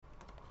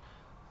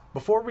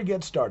Before we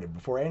get started,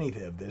 before any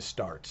of this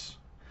starts,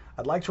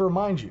 I'd like to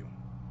remind you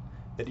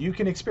that you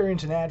can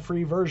experience an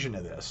ad-free version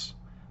of this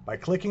by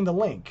clicking the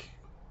link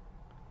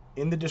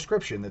in the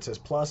description that says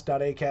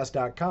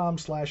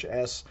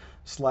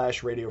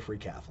plus.acast.com/s/Radio Free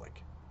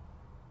Catholic.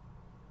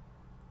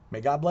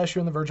 May God bless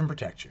you and the Virgin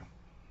protect you.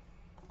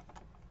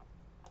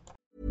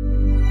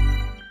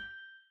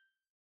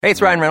 Hey, it's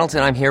Ryan Reynolds,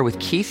 and I'm here with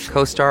Keith,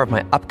 co-star of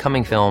my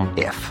upcoming film,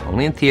 If,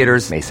 only in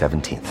theaters May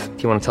 17th.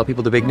 Do you want to tell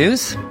people the big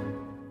news?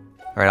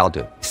 All right, I'll do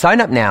it. Sign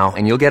up now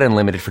and you'll get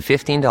unlimited for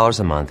 $15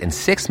 a month and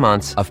 6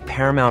 months of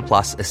Paramount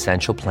Plus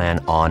Essential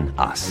Plan on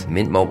us.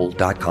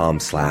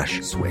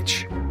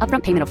 MintMobile.com/switch.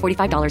 Upfront payment of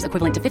 $45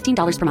 equivalent to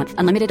 $15 per month.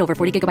 Unlimited over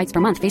 40 gigabytes per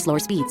month. Face lower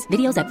speeds.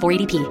 Videos at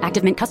 480p.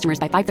 Active Mint customers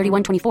by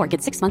 531.24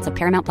 get 6 months of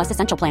Paramount Plus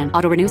Essential Plan.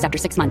 Auto renews after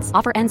 6 months.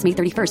 Offer ends May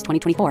 31st,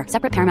 2024.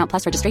 Separate Paramount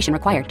Plus registration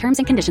required. Terms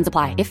and conditions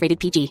apply if rated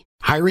PG.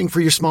 Hiring for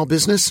your small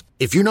business?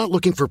 If you're not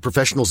looking for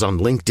professionals on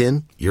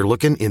LinkedIn, you're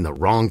looking in the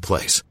wrong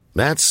place.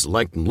 That's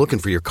like looking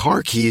for your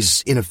car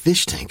keys in a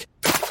fish tank.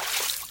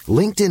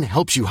 LinkedIn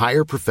helps you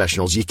hire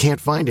professionals you can't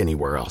find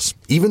anywhere else,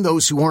 even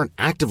those who aren't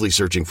actively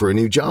searching for a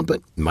new job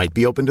but might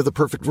be open to the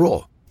perfect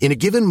role. In a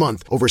given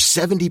month, over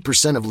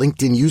 70% of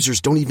LinkedIn users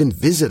don't even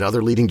visit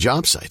other leading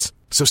job sites.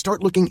 So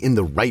start looking in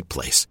the right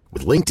place.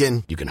 With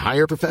LinkedIn, you can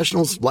hire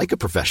professionals like a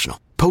professional.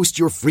 Post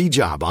your free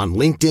job on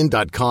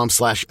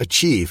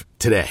linkedin.com/achieve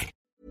today.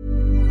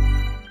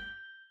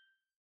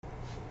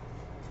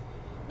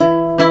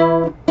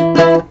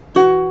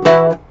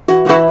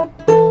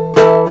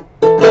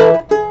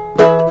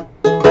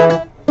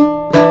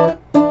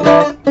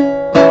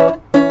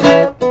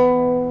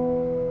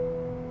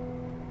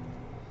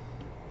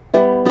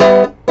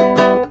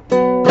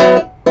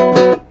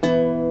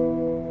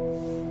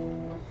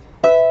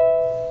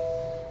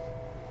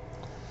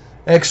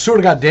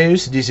 Exsurgat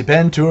Deus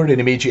dissipentur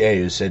inimici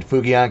eius, et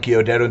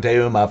fugiancio derunt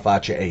eum a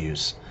face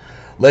eius.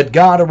 Let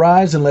God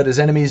arise, and let his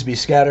enemies be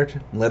scattered,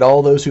 and let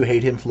all those who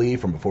hate him flee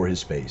from before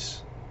his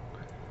face.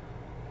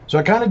 So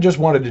I kind of just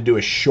wanted to do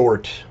a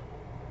short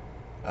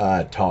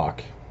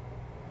talk.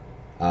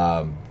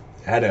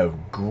 Had a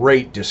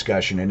great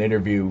discussion, an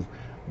interview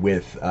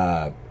with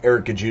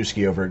Eric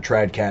Gajewski over at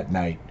Tradcat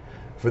Night.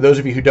 For those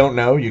of you who don't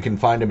know, you can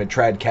find him at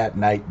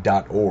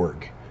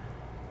tradcatnight.org.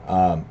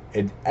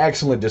 An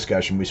excellent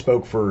discussion. We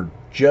spoke for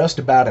just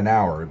about an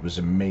hour. It was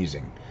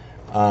amazing.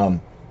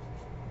 And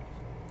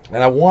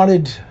I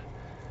wanted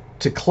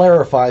to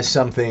clarify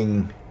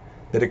something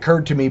that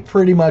occurred to me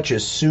pretty much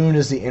as soon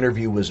as the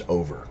interview was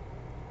over.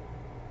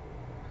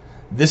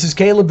 This is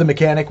Caleb the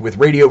Mechanic with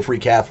Radio Free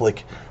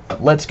Catholic.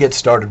 Let's get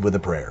started with a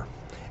prayer.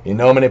 In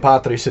nomine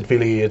Patris et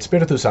Filii et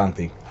Spiritus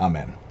Sancti.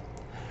 Amen.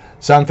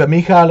 Sancta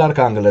Michael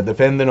Arcangela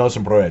defende nos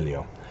in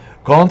proelio.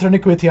 Contra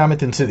nequitiam et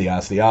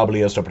insidias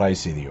diaboli est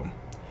praesidium.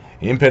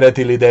 Imperet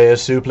illi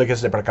Deus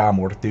supplicas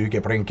deprecamur, tu que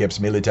princeps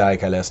militae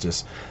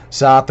caelestis,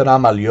 Satana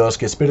malios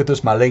que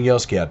spiritus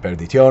malignos que ad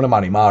perditionem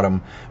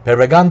animarum,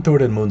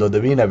 pervegantur in mundo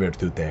divina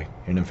virtute,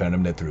 in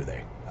infernum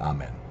detrude.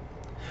 Amen.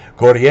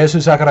 Cor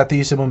Iesus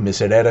sacratissimum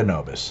miserere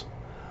nobis.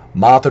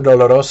 Mater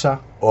dolorosa,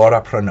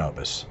 ora pro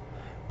nobis.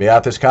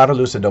 Beatus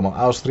Carolus de Domo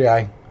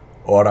Austriae,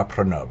 ora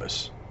pro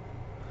nobis.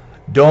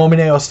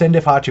 Domine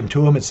ostende facem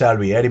tuum et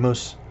salvi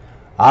edimus,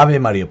 Ave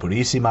Maria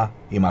Purissima,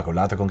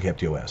 Immaculata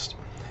Conceptio est.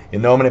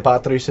 In nomine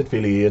Patris et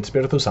Filii et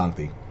Spiritus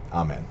Sancti.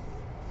 Amen.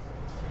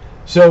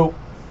 So,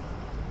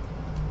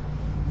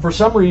 for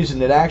some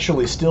reason, it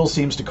actually still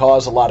seems to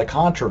cause a lot of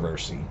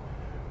controversy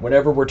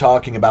whenever we're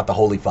talking about the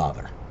Holy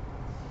Father.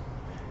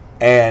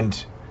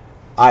 And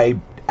I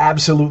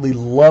absolutely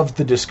loved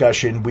the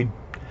discussion.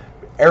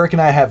 Eric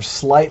and I have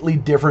slightly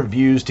different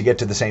views to get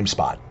to the same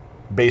spot,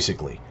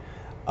 basically.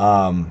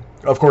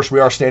 Of course, we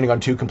are standing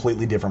on two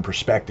completely different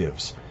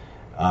perspectives.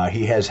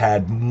 He has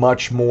had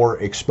much more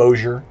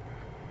exposure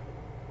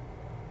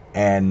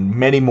and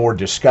many more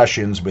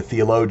discussions with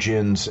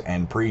theologians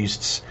and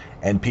priests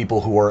and people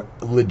who are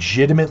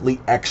legitimately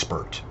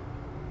expert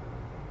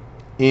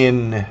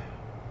in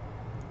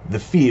the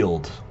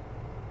field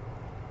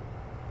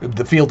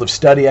of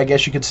study, I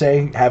guess you could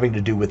say, having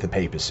to do with the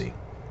papacy.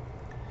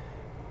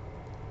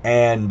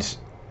 And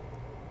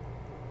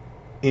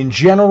in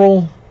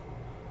general,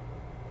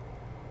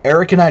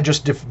 Eric and I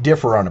just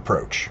differ on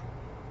approach.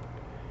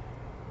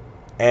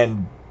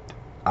 And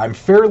I'm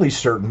fairly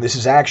certain this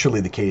is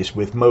actually the case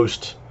with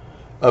most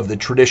of the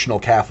traditional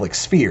Catholic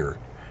sphere,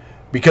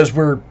 because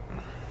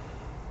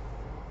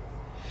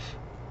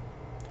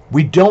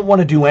we don't want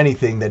to do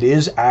anything that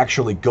is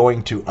actually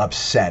going to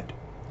upset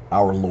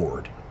our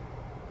Lord.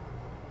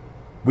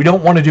 We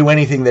don't want to do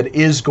anything that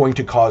is going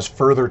to cause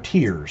further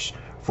tears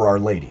for Our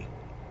Lady.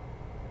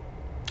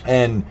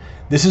 And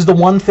this is the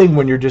one thing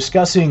when you're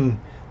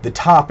discussing the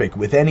topic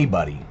with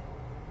anybody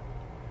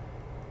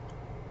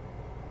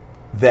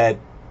that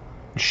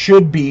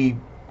should be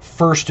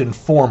first and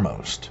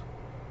foremost.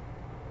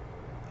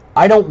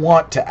 I don't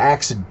want to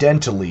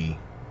accidentally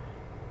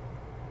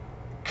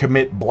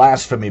commit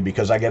blasphemy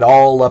because I get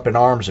all up in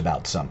arms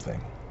about something.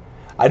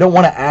 I don't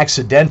want to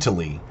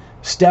accidentally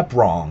step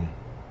wrong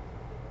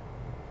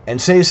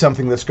and say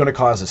something that's going to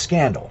cause a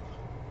scandal.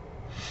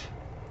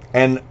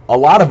 And a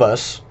lot of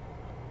us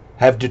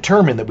have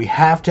determined that we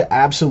have to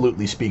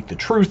absolutely speak the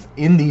truth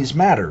in these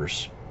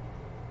matters.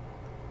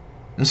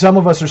 And some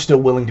of us are still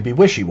willing to be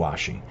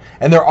wishy-washy.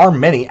 And there are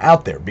many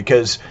out there,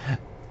 because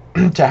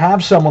to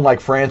have someone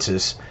like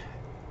Francis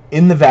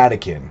in the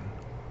Vatican,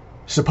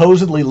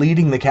 supposedly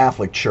leading the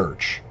Catholic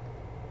Church,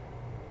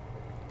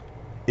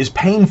 is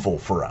painful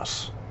for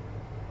us.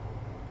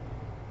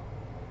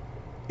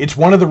 It's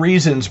one of the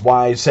reasons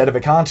why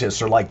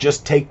sedevacantists are like,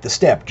 just take the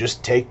step,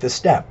 just take the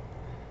step.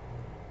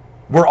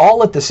 We're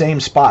all at the same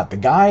spot. The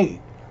guy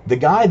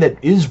that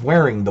is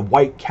wearing the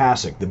white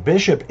cassock, the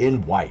bishop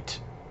in white,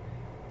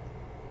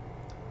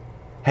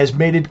 has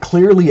made it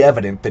clearly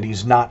evident that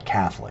he's not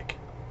Catholic.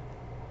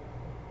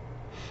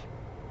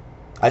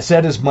 I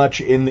said as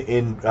much in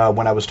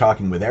when I was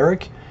talking with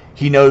Eric.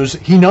 He knows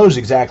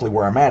exactly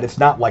where I'm at. It's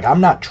not like I'm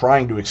not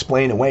trying to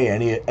explain away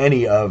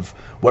any of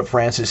what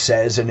Francis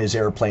says in his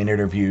airplane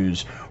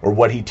interviews, or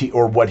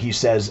what he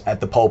says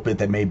at the pulpit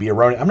that may be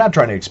erroneous. I'm not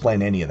trying to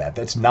explain any of that.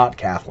 That's not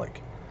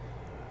Catholic.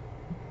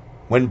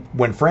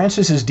 When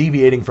Francis is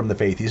deviating from the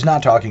faith, he's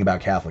not talking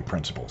about Catholic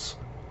principles.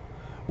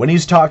 When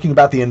he's talking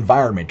about the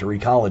environment or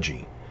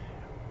ecology,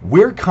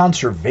 we're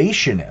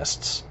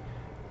conservationists,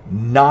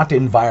 not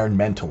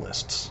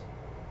environmentalists.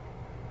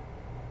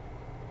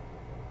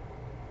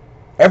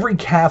 Every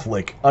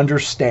Catholic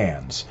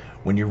understands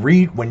when you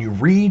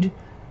read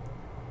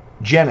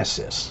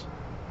Genesis,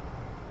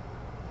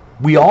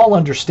 we all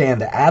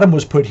understand that Adam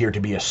was put here to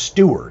be a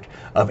steward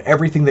of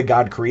everything that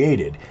God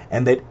created,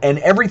 and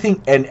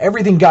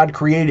everything God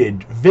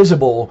created,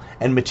 visible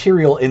and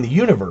material in the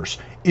universe,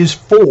 is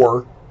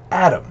for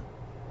Adam.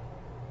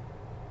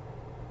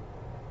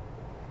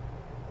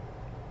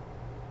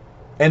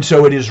 And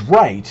so it is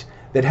right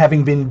that,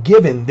 having been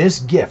given this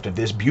gift of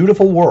this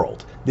beautiful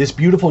world, this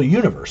beautiful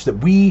universe, that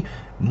we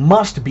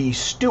must be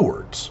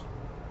stewards.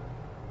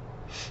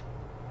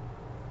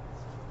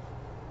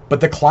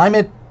 But the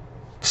climate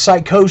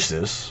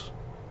psychosis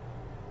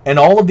and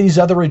all of these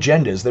other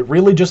agendas that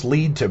really just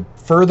lead to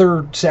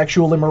further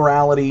sexual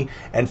immorality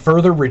and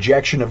further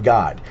rejection of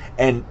God.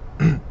 And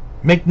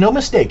make no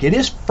mistake, it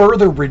is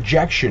further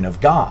rejection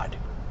of God.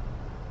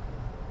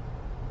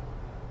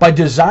 By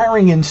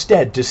desiring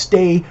instead to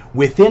stay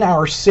within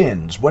our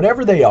sins,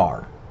 whatever they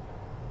are,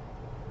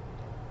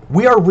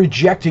 we are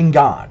rejecting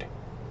God.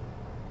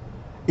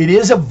 It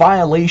is a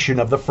violation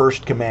of the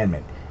first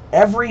commandment.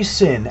 Every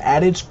sin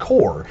at its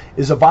core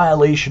is a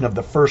violation of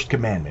the first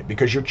commandment,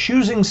 because you're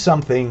choosing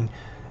something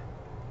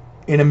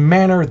in a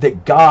manner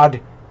that God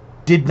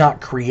did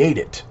not create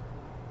it.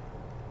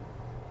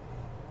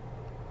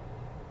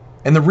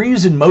 And the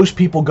reason most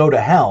people go to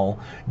hell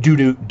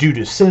due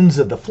to sins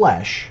of the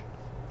flesh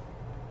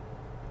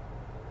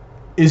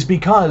is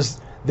because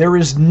there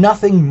is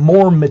nothing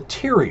more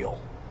material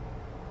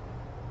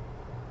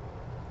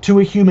to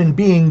a human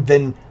being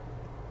than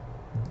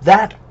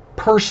that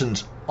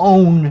person's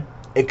own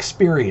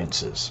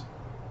experiences.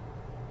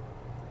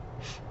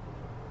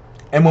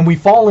 And when we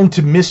fall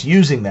into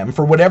misusing them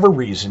for whatever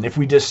reason, if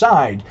we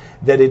decide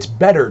that it's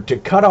better to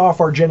cut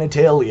off our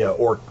genitalia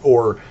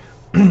or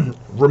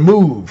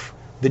remove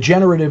the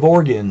generative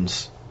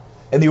organs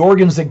and the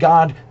organs that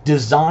God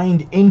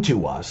designed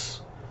into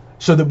us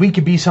so that we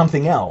could be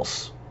something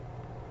else,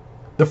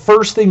 the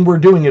first thing we're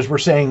doing is we're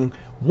saying,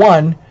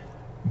 one,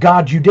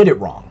 God, you did it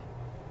wrong,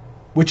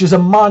 which is a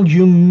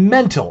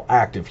monumental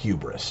act of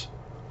hubris.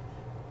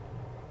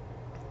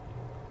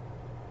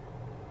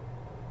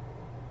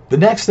 The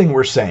next thing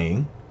we're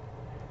saying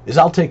is,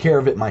 I'll take care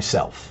of it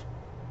myself,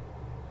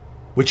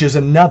 which is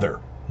another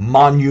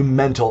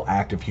monumental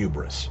act of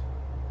hubris.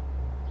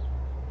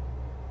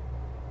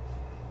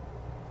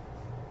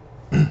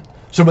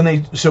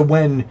 So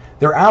when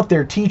they're out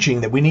there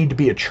teaching that we need to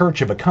be a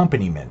church of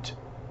accompaniment,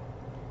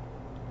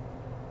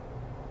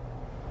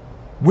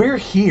 we're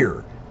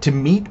here to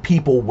meet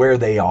people where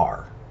they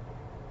are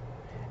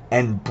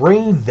and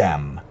bring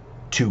them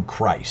to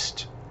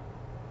Christ.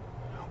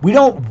 We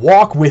don't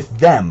walk with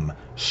them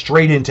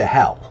straight into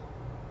hell.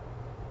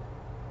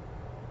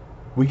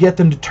 We get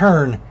them to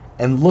turn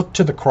and look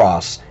to the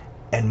cross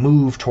and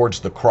move towards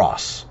the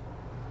cross.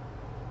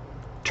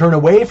 Turn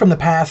away from the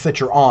path that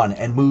you're on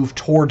and move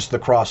towards the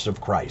cross of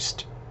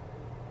Christ.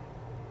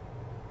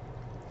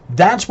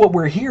 That's what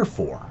we're here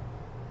for.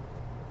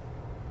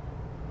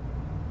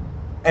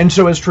 And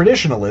so as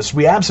traditionalists,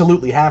 we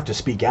absolutely have to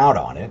speak out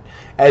on it.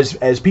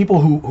 As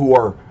people who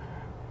are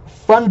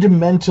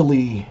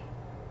fundamentally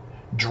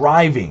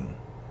driving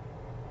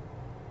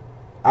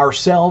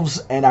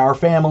ourselves and our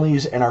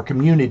families and our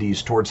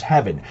communities towards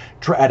heaven,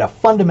 at a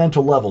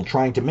fundamental level,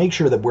 trying to make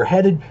sure that we're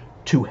headed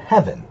to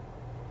heaven,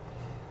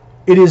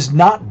 it is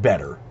not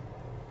better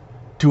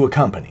to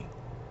accompany.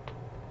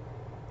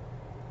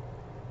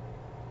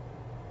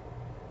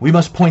 We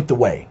must point the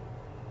way.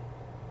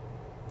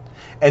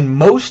 And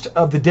most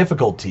of the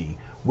difficulty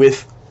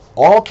with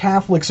all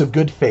Catholics of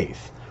good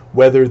faith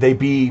Whether they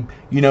be,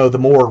 the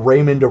more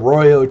Raymond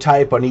Arroyo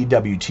type on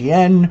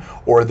EWTN,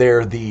 or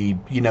they're the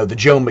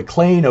Joe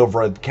McClain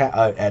over at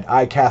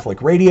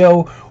iCatholic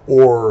Radio,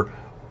 or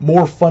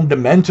more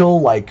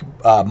fundamental like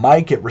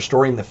Mike at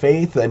Restoring the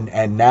Faith,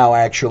 and now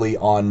actually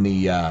on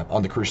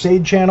the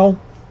Crusade channel,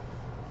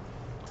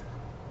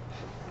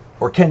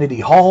 or Kennedy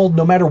Hall.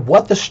 No matter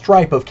what the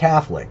stripe of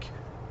Catholic,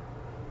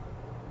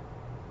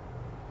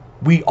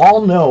 we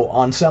all know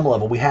on some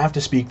level we have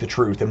to speak the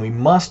truth, and we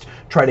must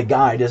try to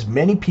guide as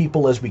many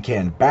people as we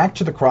can back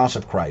to the cross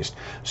of Christ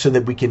so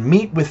that we can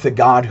meet with the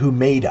God who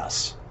made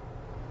us.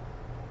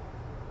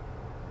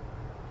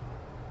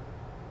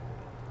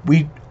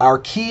 Our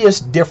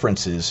keyest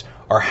differences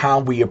are how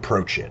we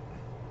approach it.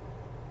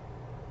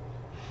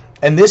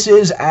 And this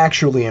is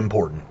actually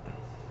important.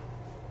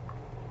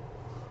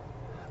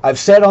 I've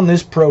said on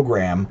this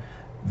program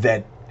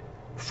that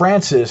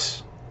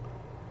Francis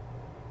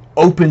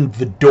opened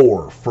the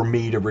door for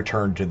me to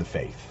return to the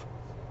faith.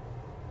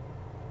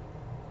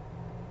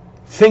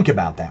 Think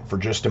about that for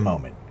just a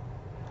moment.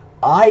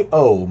 I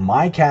owe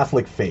my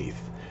Catholic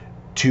faith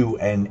to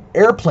an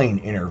airplane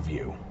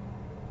interview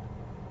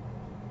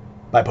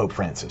by Pope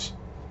Francis.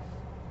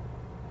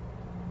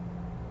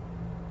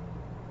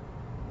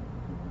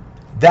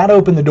 That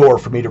opened the door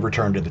for me to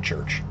return to the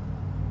church.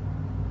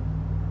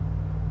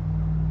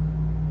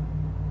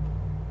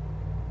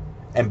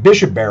 And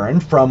Bishop Barron,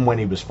 from when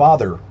he was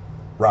Father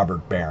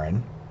Robert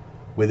Barron,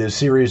 with his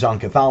series on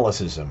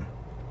Catholicism,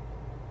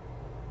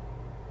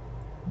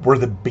 were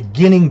the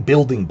beginning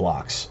building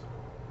blocks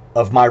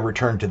of my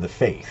return to the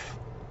faith.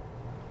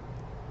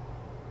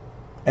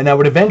 And I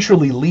would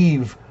eventually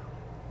leave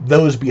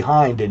those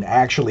behind and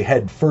actually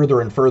head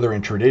further and further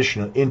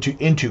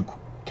into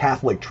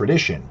Catholic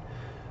tradition,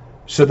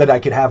 so that I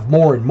could have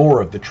more and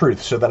more of the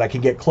truth, so that I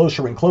could get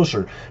closer and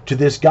closer to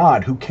this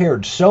God who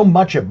cared so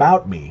much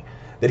about me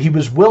that he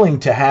was willing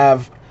to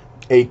have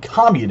a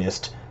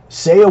communist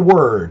say a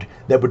word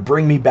that would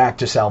bring me back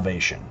to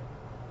salvation,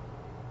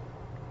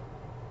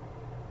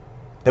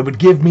 that would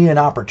give me an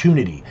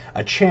opportunity,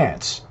 a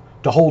chance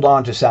to hold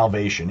on to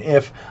salvation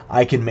if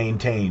I can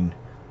maintain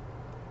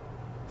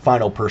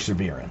final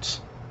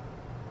perseverance.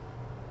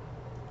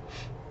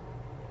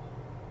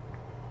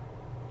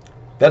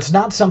 That's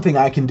not something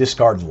I can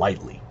discard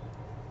lightly.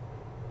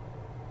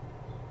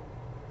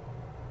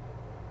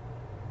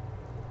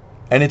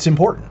 And it's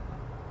important.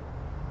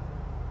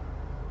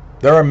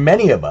 There are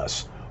many of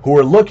us who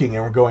are looking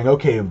and we're going,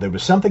 okay, there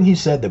was something he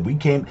said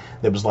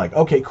that was like,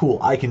 okay, cool,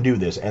 I can do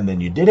this. And then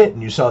you did it,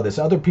 and you saw this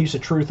other piece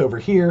of truth over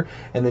here,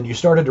 and then you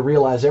started to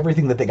realize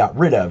everything that they got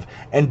rid of.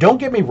 And don't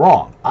get me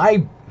wrong,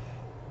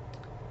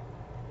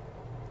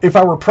 if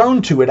I were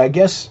prone to it, I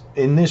guess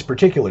in this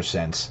particular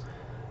sense,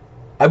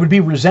 I would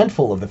be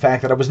resentful of the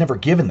fact that I was never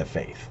given the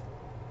faith.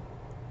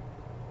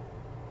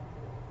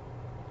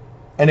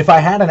 And if I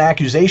had an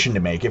accusation to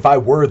make, if I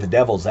were the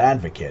devil's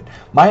advocate,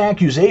 my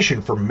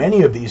accusation for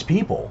many of these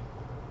people,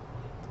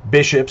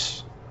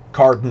 bishops,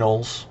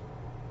 cardinals,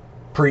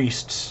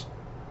 priests,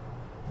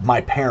 my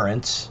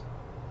parents,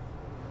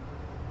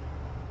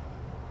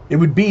 it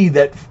would be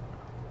that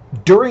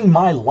during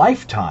my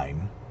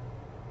lifetime,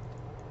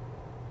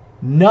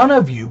 none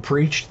of you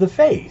preached the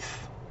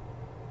faith.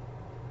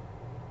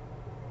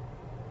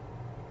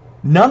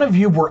 None of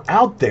you were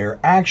out there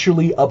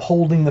actually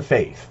upholding the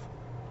faith.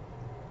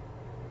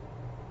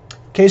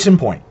 Case in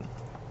point,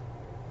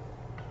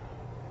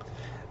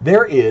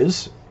 there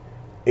is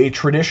a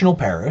traditional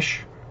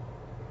parish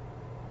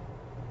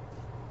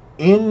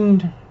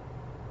in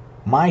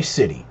my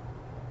city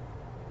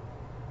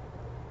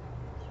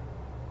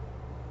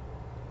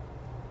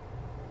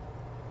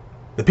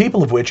the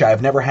people of which I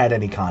have never had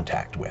any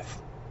contact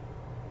with.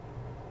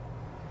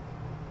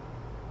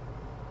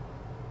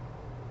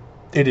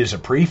 It is a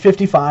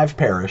pre-55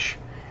 parish,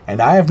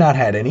 and I have not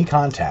had any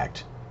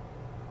contact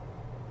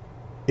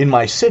in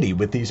my city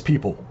with these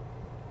people.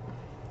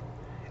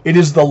 It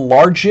is the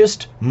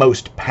largest,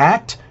 most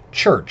packed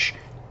church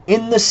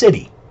in the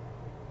city,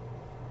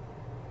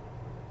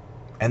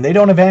 and they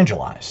don't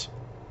evangelize.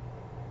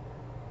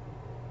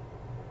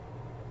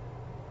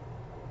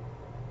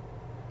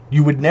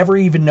 You would never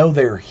even know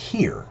they're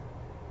here.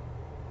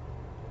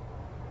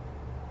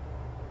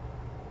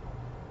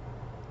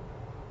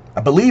 I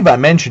believe I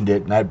mentioned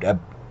it, and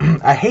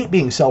I hate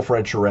being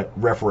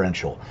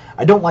self-referential.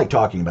 I don't like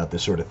talking about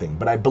this sort of thing,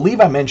 but I believe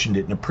I mentioned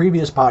it in a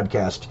previous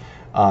podcast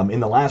in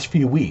the last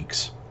few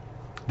weeks,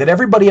 that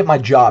everybody at my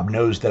job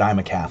knows that I'm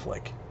a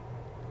Catholic.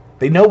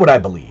 They know what I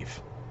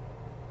believe.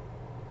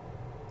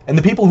 And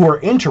the people who are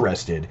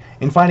interested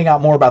in finding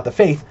out more about the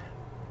faith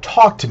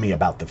talk to me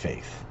about the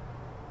faith.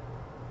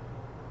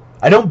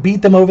 I don't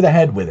beat them over the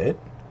head with it.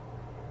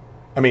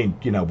 I mean,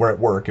 we're at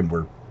work and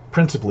we're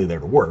principally there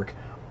to work.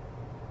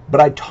 But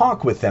I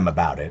talk with them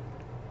about it.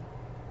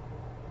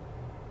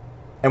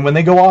 And when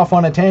they go off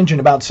on a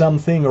tangent about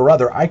something or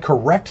other, I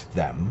correct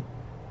them.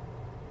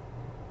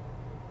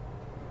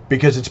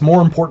 Because it's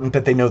more important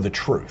that they know the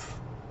truth.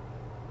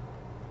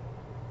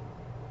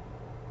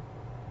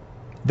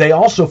 they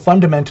also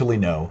fundamentally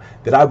know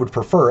that I would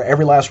prefer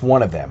every last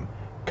one of them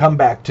come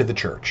back to the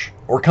church,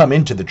 or come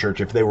into the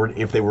church if they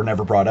were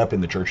never brought up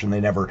in the church and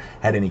they never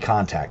had any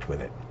contact with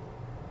it.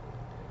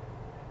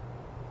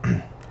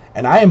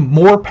 And I am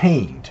more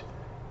pained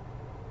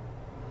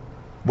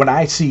when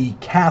I see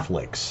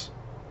Catholics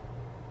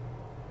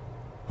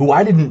who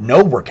I didn't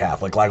know were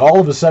Catholic. Like, all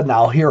of a sudden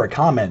I'll hear a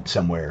comment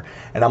somewhere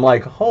and I'm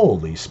like,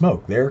 holy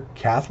smoke, they're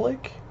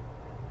Catholic?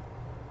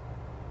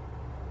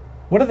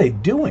 What are they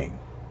doing?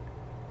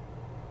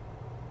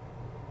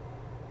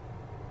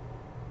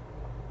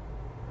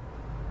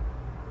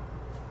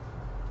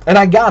 And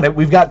I got it.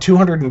 We've got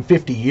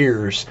 250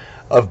 years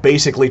of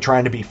basically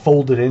trying to be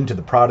folded into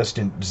the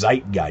Protestant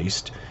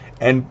zeitgeist.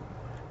 And,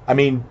 I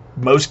mean,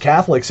 most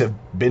Catholics have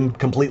been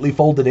completely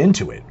folded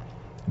into it.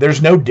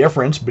 There's no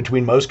difference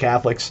between most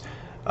Catholics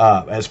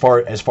as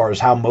far as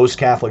how most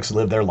Catholics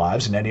live their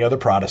lives and any other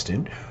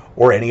Protestant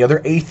or any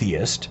other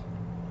atheist.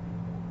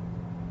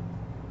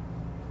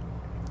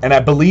 And I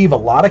believe a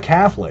lot of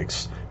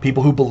Catholics,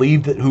 people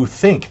who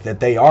think that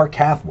they are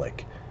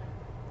Catholic,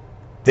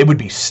 they would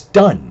be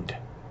stunned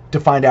to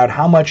find out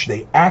how much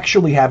they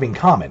actually have in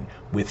common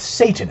with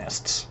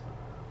Satanists.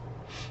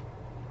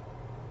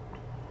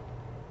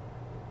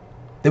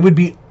 They would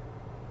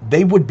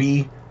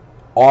be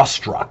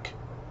awestruck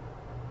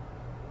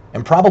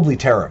and probably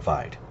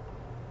terrified.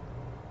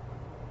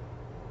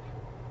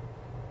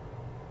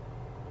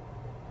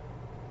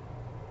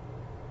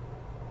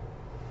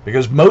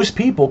 Because most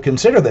people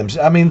consider them,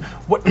 I mean,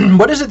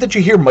 what is it that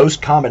you hear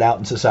most common out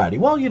in society?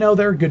 Well,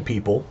 they're good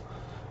people.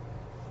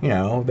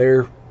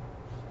 They're,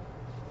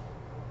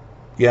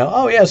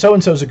 oh yeah,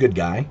 so-and-so's a good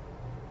guy.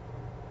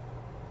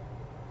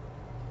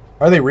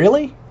 Are they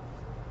really?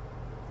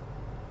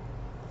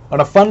 On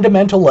a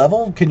fundamental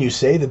level, can you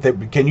say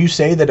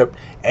that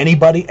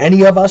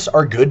any of us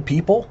are good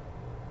people?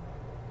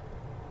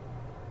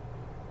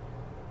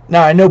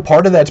 Now, I know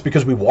part of that's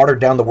because we watered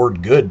down the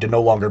word good to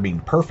no longer mean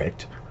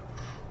perfect.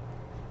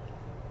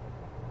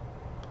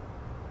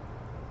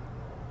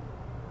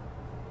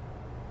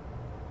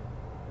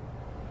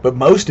 But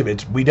most of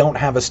it, we don't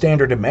have a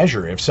standard to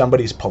measure. If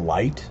somebody's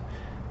polite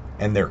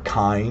and they're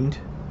kind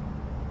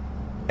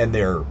and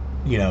they're,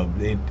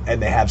 and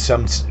they have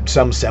some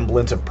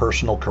semblance of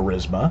personal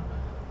charisma,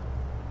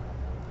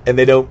 and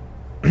they don't,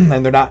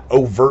 and they're not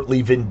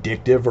overtly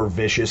vindictive or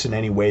vicious in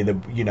any way that,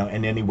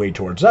 in any way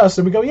towards us,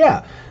 then we go,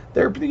 yeah,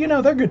 they're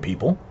good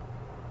people.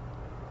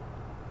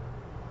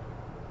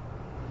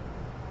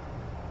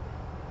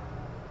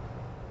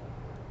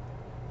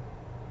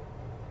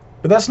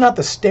 But that's not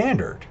the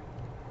standard.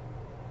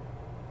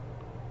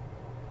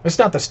 It's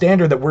not the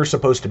standard that we're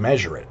supposed to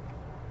measure it.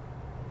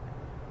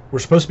 We're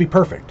supposed to be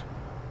perfect.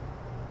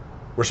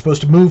 We're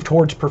supposed to move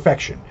towards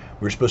perfection.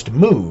 We're supposed to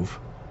move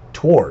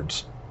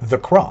towards the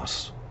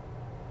cross.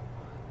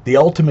 The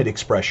ultimate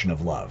expression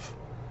of love.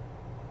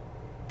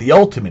 The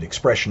ultimate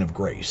expression of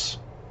grace.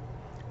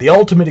 The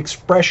ultimate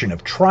expression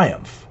of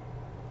triumph.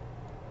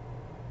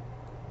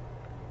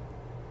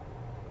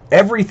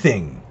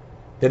 Everything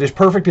that is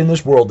perfect in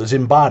this world is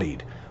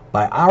embodied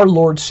by our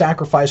Lord's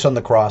sacrifice on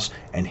the cross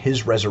and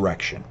His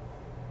resurrection.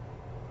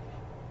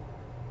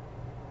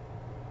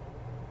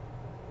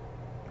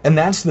 And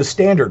that's the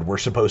standard we're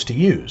supposed to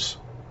use.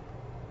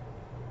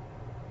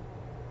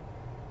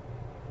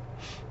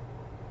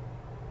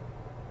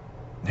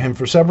 And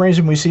for some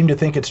reason we seem to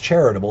think it's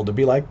charitable to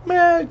be like,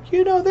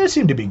 they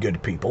seem to be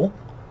good people.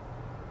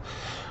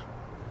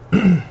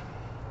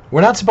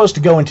 We're not supposed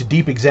to go into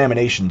deep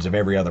examinations of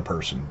every other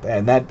person,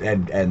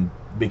 and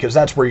because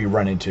that's where you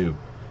run into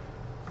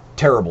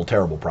terrible,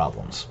 terrible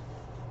problems.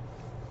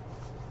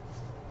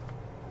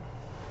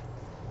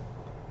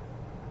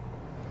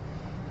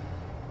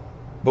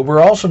 But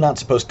we're also not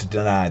supposed to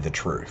deny the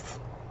truth.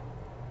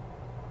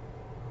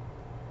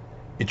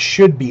 It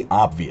should be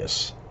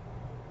obvious.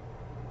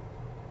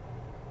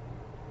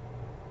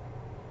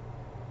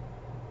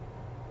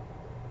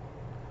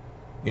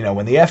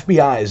 When the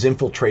FBI is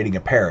infiltrating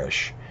a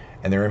parish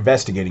and they're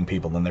investigating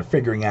people and they're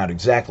figuring out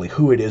exactly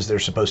who it is they're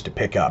supposed to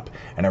pick up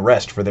and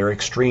arrest for their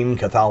extreme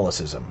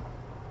Catholicism,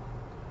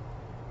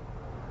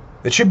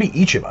 it should be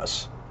each of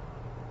us.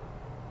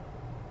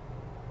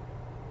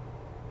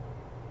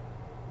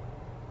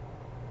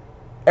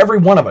 Every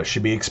one of us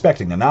should be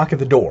expecting a knock at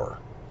the door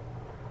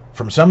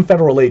from some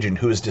federal agent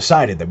who has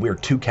decided that we're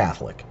too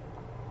Catholic,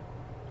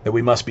 that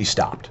we must be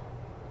stopped.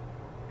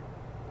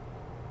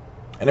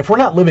 And if we're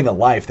not living a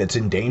life that's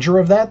in danger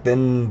of that,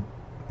 then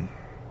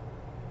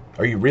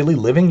are you really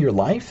living your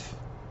life?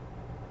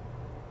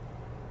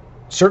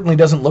 Certainly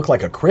doesn't look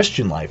like a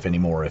Christian life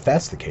anymore if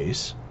that's the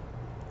case.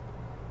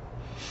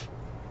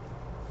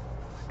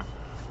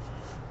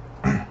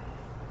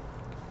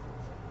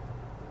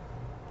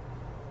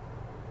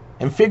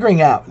 And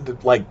figuring out,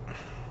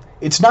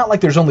 it's not like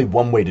there's only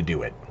one way to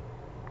do it.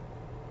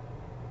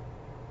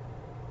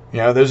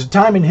 There's a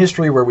time in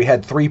history where we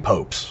had 3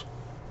 popes.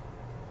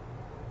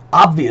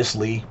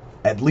 Obviously,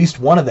 at least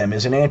one of them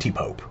is an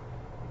anti-pope.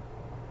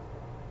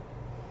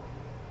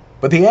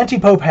 But the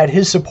anti-pope had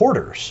his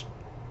supporters.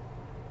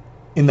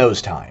 in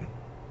those times.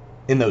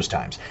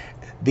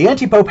 The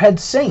anti-pope had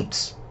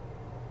saints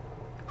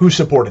who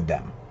supported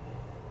them,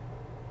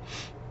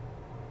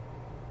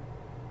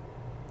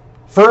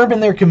 firm in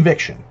their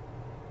conviction.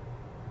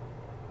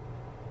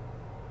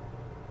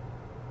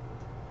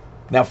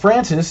 Now,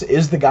 Francis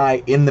is the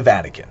guy in the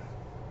Vatican.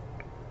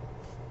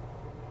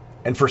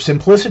 And for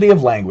simplicity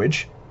of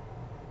language,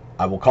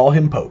 I will call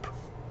him Pope.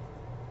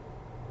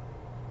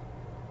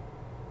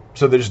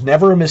 So there's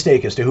never a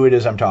mistake as to who it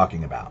is I'm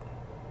talking about.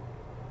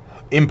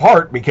 In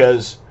part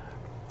because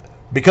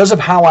of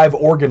how I've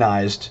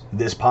organized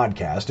this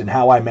podcast and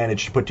how I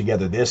managed to put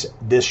together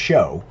this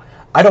show,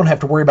 I don't have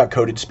to worry about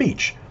coded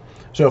speech.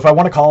 So if I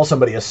want to call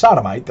somebody a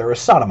sodomite, they're a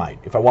sodomite.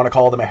 If I want to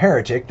call them a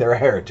heretic, they're a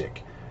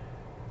heretic.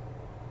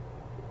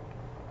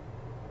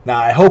 Now,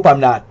 I hope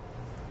I'm not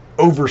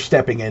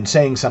overstepping and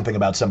saying something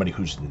about somebody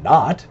who's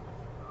not.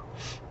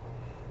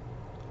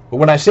 But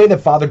when I say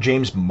that Father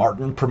James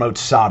Martin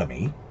promotes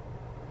sodomy,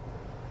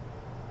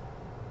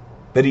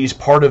 that he's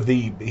part of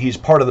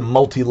the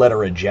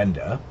multi-letter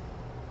agenda,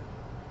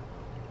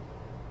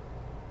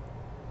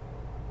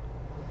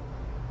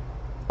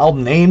 I'll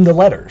name the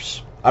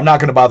letters. I'm not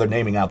going to bother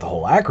naming out the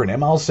whole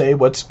acronym. I'll say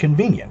what's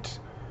convenient.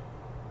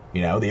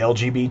 You know, the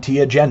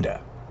LGBT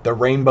agenda, the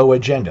Rainbow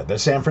Agenda, the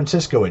San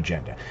Francisco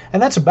Agenda.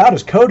 And that's about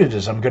as coded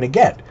as I'm going to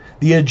get.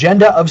 The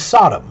Agenda of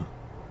Sodom.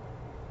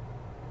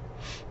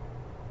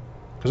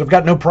 Because I've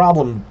got no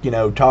problem, you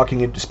know,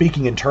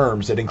 speaking in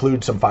terms that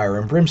include some fire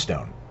and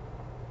brimstone.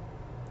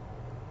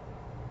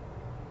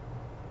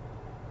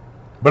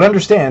 But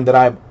understand that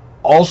I'm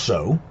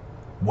also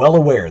well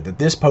aware that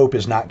this Pope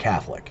is not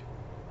Catholic.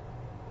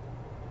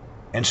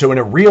 And so in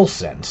a real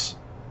sense,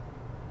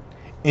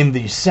 in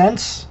the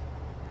sense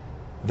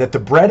that the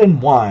bread and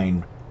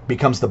wine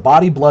becomes the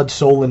body, blood,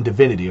 soul, and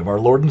divinity of our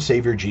Lord and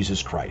Savior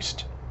Jesus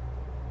Christ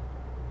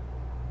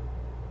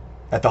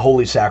at the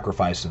holy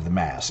sacrifice of the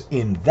Mass,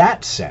 in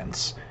that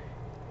sense,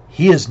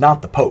 he is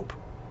not the Pope.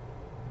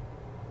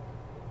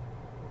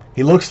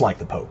 He looks like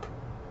the Pope.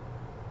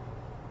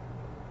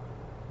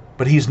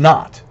 But he's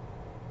not.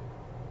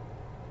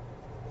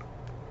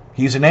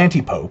 He's an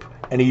anti-pope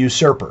and a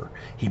usurper.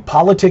 He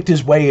politicked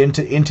his way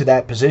into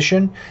that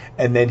position,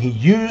 and then he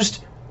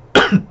used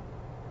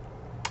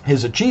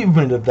his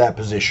achievement of that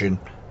position,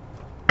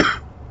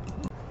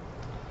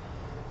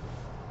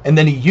 and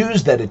then he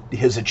used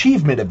his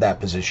achievement of that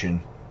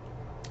position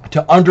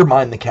to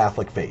undermine the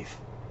Catholic faith.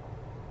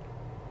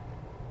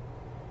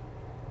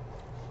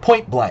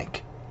 Point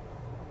blank.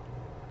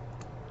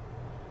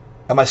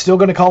 Am I still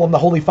going to call him the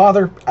Holy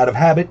Father? Out of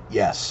habit,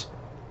 yes.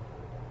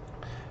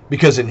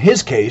 Because in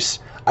his case,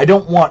 I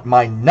don't want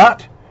my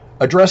not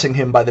addressing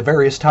him by the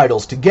various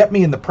titles to get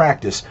me in the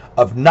practice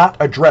of not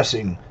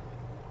addressing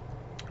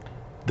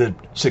the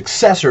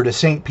successor to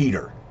St.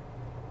 Peter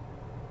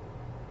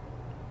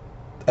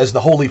as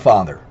the Holy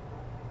Father,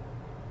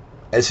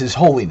 as His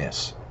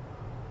Holiness.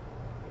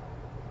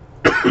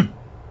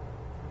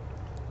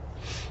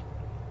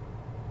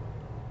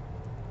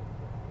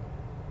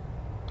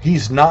 He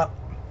is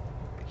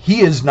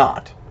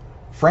not.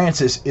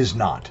 Francis is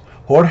not.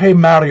 Jorge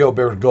Mario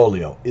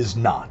Bergoglio is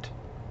not.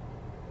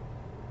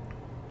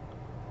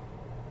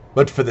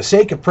 But for the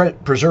sake of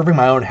preserving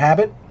my own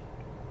habit,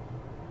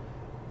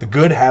 the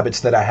good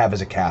habits that I have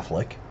as a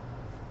Catholic,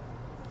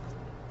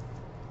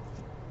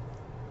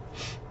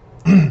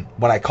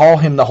 when I call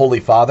him the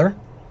Holy Father,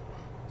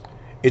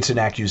 it's an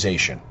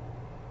accusation.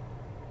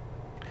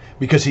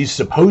 Because he's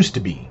supposed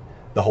to be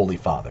the Holy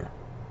Father.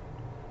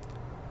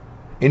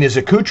 In his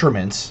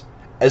accoutrements,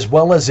 as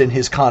well as in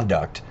his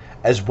conduct,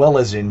 as well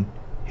as in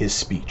his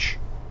speech.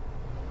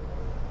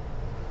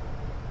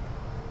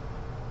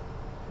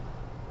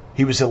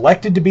 He was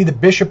elected to be the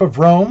Bishop of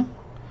Rome,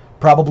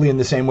 probably in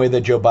the same way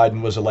that Joe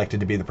Biden was elected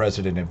to be the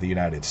President of the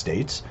United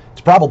States.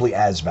 It's probably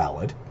as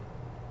valid.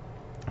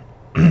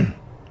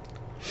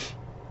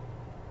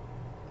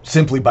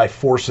 Simply by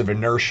force of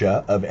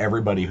inertia of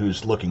everybody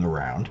who's looking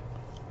around.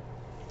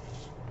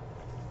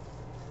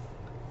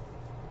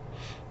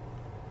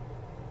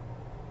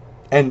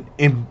 And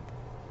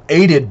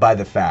aided by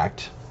the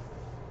fact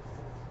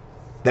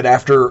that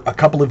after a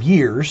couple of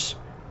years,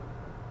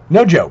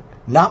 no joke,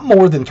 not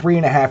more than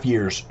 3.5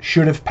 years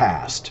should have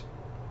passed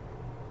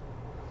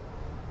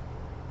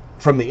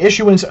from the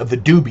issuance of the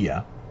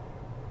dubia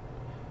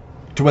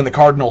to when the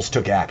cardinals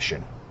took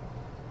action.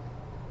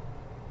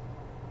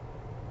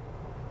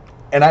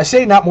 And I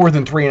say not more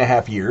than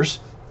 3.5 years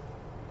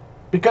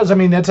because, I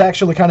mean, that's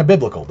actually kind of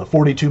biblical. The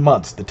 42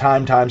 months, the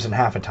time, times, and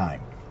half a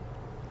time.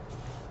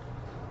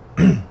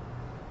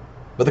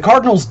 But the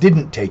cardinals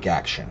didn't take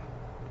action,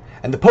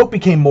 and the Pope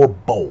became more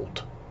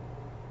bold.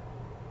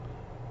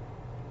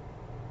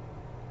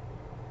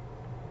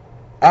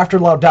 After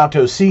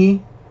Laudato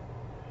Si,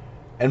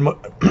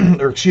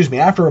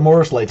 after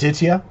Amoris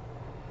Laetitia,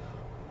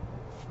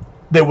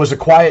 there was a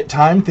quiet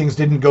time. Things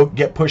didn't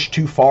get pushed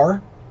too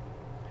far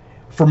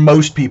for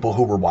most people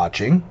who were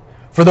watching.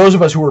 For those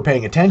of us who were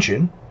paying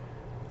attention,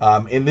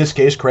 In this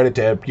case, credit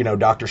to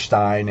Dr.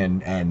 Stein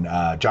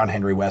and John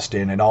Henry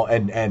Weston and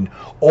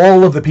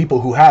all of the people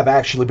who have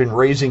actually been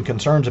raising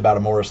concerns about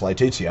Amoris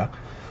Laetitia.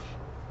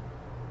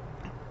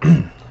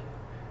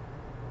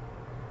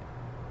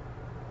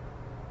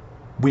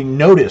 We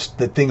noticed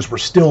that things were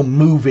still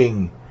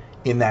moving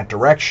in that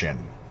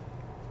direction,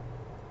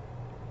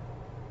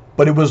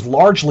 but it was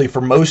largely for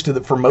most of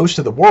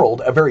the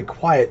world a very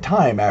quiet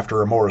time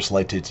after Amoris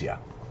Laetitia,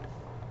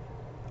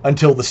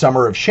 until the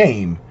Summer of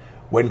Shame,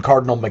 when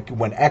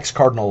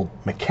ex-Cardinal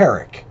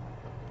McCarrick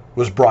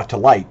was brought to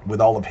light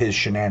with all of his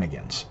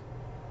shenanigans.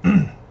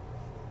 And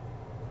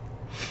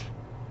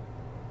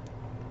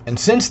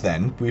since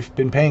then, we've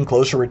been paying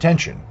closer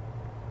attention.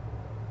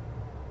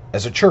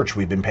 As a church,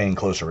 we've been paying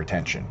closer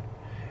attention.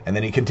 And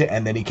then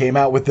he came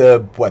out with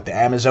the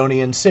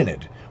Amazonian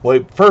Synod.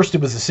 Well, first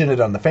it was the Synod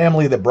on the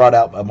Family that brought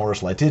out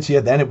Amoris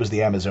Laetitia. Then it was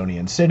the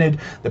Amazonian Synod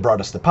that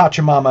brought us the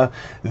Pachamama.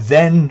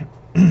 Then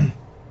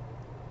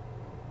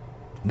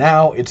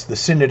now it's the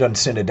Synod on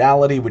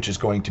Synodality, which is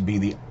going to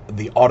be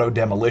the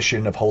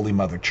auto-demolition of Holy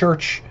Mother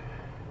Church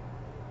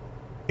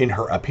in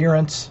her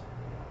appearance.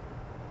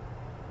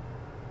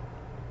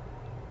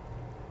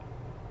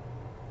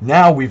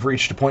 Now we've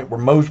reached a point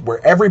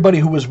where everybody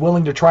who was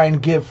willing to try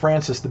and give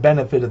Francis the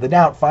benefit of the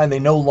doubt find they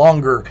no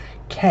longer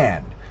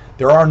can.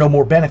 There are no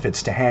more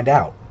benefits to hand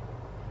out.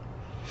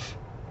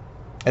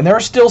 And there are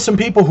still some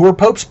people who are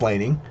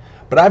pope-splaining,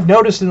 but I've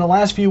noticed in the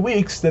last few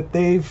weeks that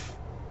they've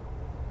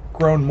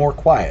grown more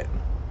quiet.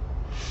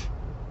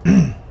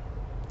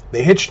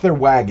 They hitched their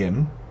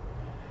wagon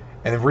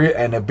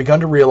and have begun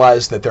to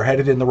realize that they're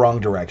headed in the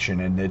wrong direction,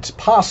 and it's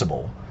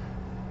possible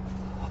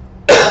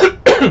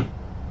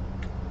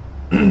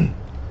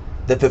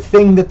that the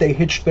thing that they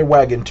hitched their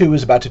wagon to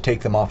is about to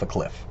take them off a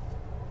cliff.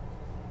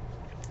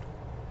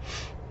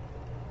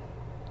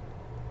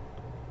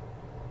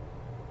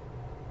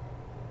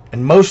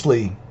 And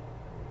mostly,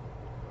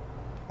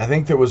 I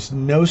think there was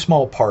no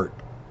small part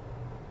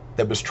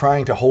that was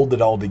trying to hold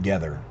it all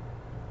together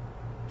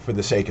for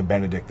the sake of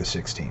Benedict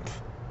XVI.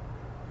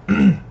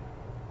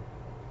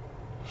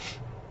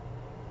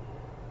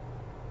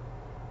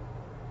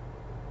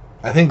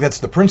 I think that's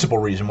the principal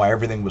reason why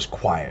everything was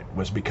quiet,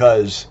 was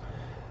because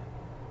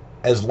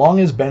as long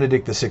as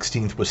Benedict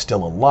XVI was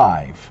still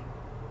alive,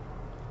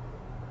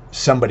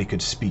 somebody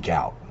could speak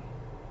out.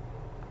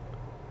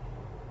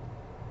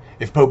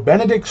 If Pope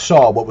Benedict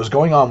saw what was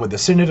going on with the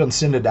Synod on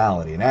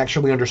Synodality and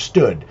actually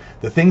understood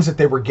the things that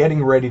they were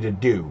getting ready to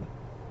do,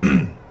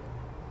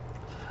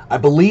 I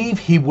believe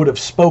he would have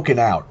spoken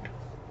out.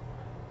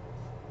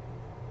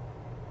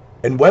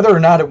 And whether or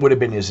not it would have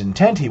been his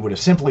intent, he would have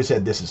simply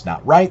said, this is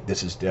not right,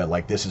 this is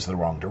the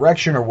wrong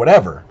direction, or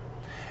whatever.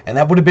 And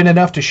that would have been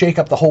enough to shake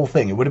up the whole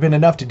thing. It would have been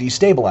enough to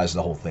destabilize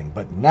the whole thing.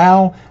 But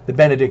now the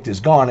Benedict is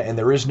gone, and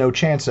there is no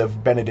chance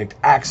of Benedict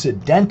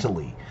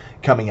accidentally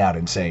coming out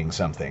and saying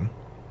something.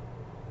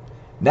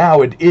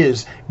 Now it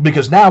is,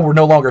 because now we're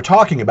no longer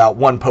talking about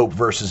one pope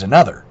versus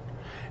another.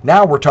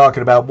 Now we're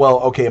talking about, well,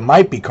 okay, it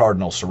might be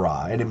Cardinal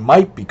Sarah, and it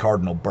might be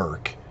Cardinal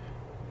Burke,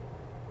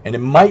 and it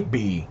might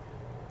be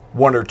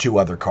one or two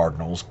other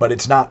cardinals, but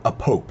it's not a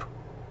pope.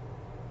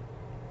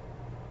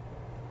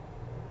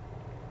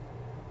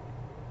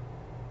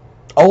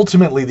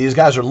 Ultimately, these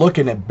guys are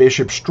looking at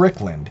Bishop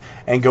Strickland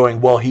and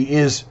going, well, he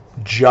is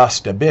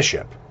just a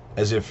bishop,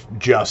 as if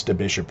just a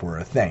bishop were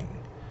a thing.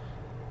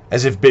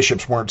 As if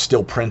bishops weren't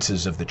still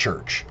princes of the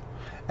church.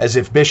 As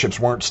if bishops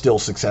weren't still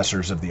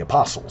successors of the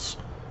apostles.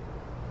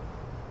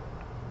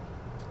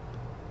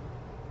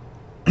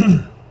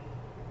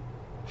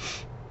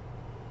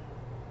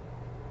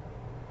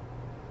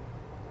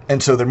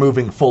 And so they're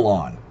moving full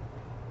on.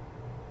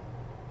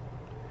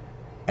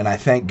 And I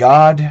thank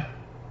God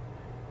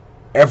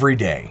every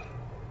day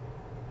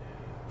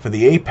for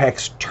the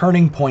apex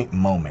turning point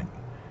moment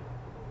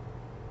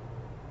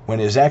when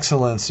His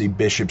Excellency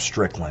Bishop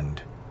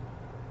Strickland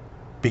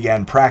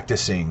began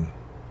practicing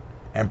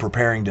and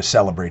preparing to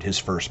celebrate his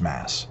first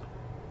Mass,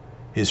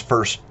 his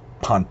first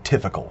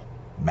pontifical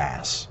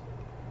Mass.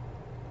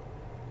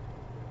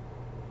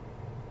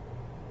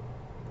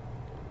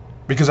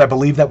 Because I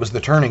believe that was the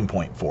turning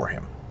point for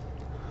him.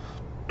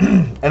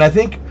 And I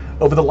think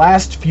over the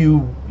last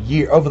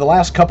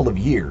couple of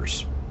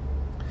years,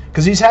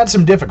 because he's had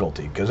some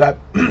difficulty, because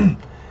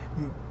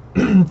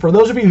for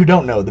those of you who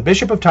don't know, the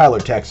Bishop of Tyler,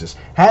 Texas,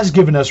 has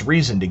given us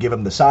reason to give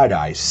him the side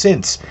eye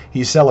since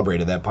he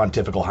celebrated that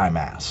Pontifical High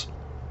Mass.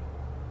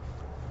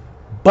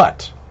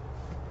 But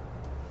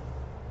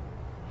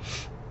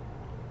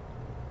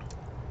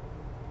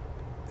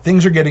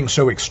things are getting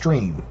so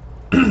extreme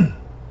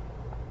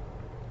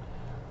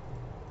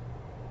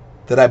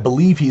that I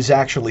believe he's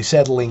actually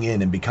settling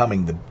in and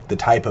becoming the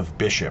type of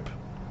bishop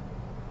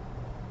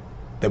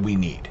that we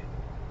need.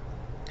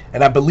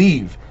 And I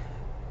believe,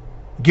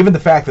 given the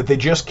fact that they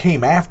just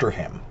came after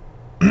him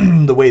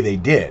the way they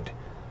did,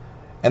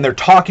 and they're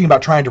talking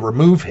about trying to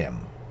remove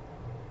him,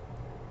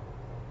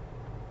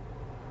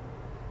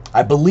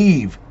 I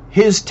believe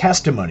his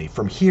testimony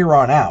from here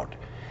on out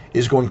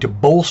is going to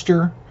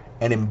bolster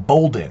and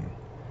embolden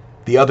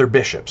the other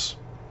bishops.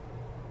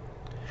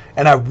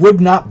 And I would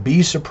not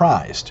be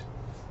surprised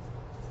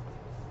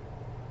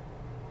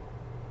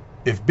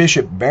if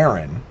Bishop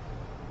Barron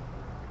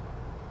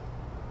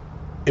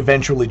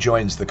eventually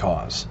joins the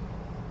cause.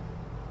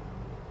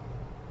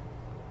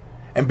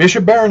 And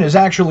Bishop Barron is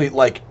actually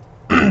like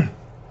I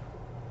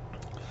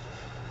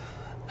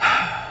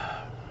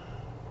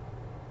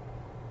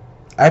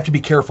have to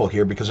be careful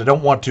here because I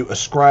don't want to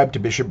ascribe to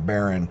Bishop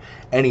Barron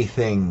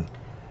anything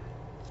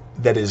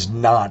that is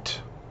not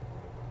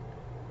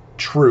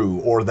true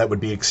or that would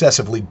be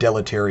excessively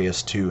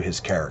deleterious to his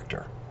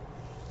character.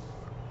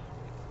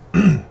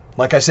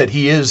 Like I said,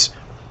 he's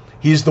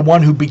the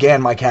one who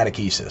began my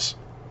catechesis.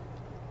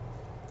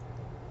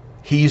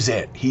 He's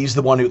it. He's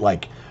the one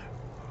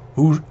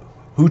who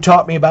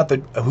taught me about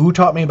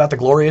the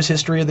glorious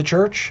history of the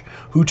church,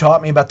 who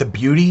taught me about the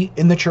beauty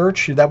in the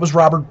church. That was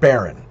Robert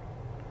Barron.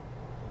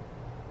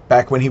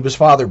 Back when he was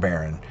Father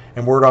Barron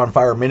and Word on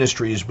Fire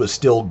Ministries was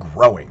still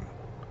growing.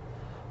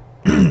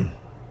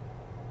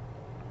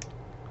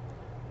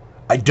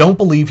 I don't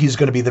believe he's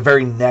going to be the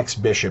very next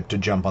bishop to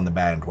jump on the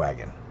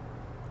bandwagon.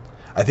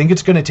 I think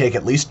it's going to take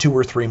at least 2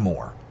 or 3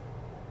 more.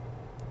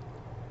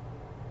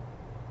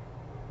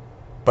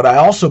 But I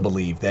also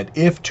believe that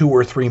if 2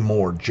 or 3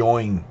 more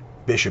join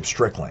Bishop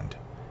Strickland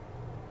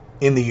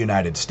in the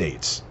United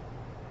States,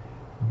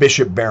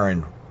 Bishop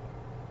Barron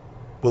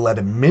will, at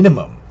a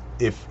minimum,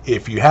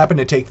 if you happen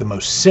to take the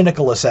most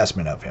cynical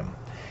assessment of him,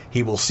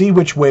 he will see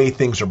which way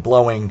things are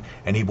blowing,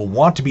 and he will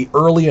want to be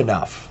early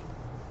enough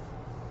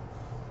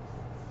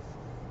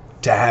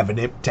to have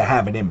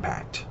an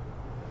impact.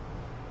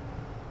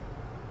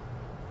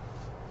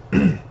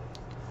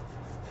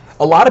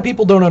 A lot of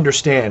people don't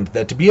understand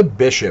that to be a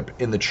bishop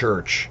in the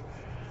church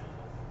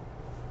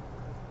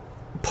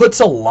puts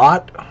a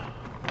lot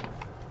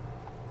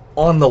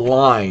on the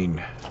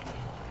line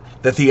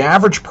that the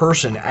average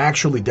person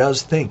actually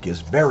does think is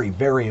very,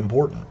 very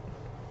important.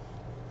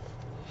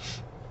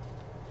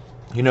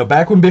 You know,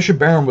 back when Bishop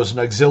Barron was an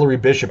auxiliary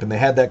bishop and they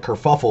had that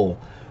kerfuffle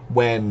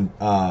when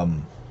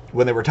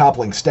they were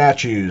toppling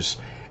statues,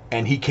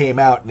 and he came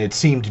out, and it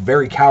seemed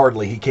very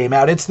cowardly. He came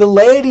out, it's the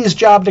laity's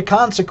job to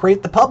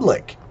consecrate the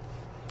public.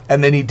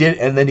 And then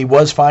he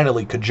was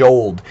finally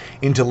cajoled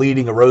into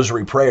leading a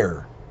rosary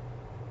prayer,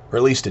 or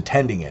at least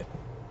attending it.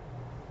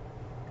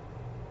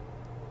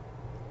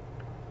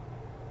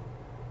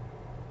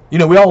 You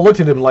know, we all looked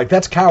at him like,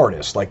 that's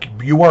cowardice. Like,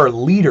 you are a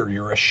leader,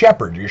 you're a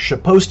shepherd, you're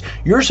supposed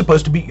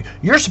to be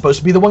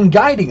the one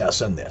guiding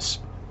us in this.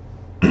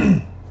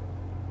 And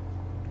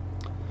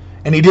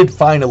he did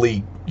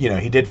finally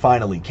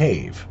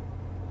cave.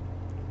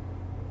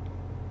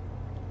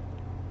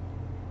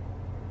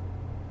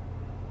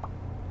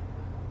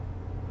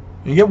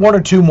 You get 1 or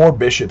 2 more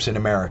bishops in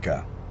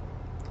America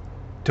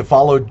to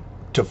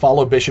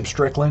follow Bishop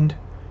Strickland,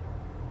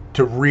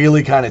 to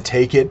really kind of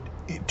take it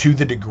to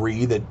the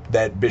degree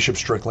that Bishop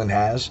Strickland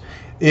has.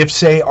 If,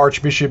 say,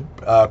 Archbishop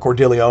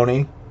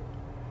Cordileone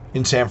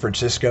in San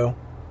Francisco,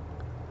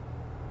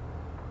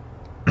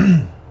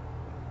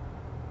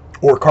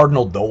 or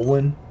Cardinal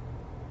Dolan,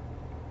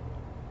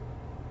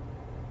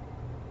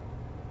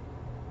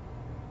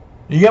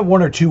 you get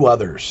 1 or 2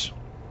 others.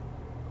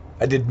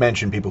 I did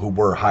mention people who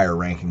were higher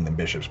ranking than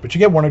bishops, but you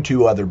get 1 or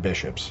 2 other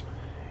bishops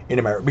in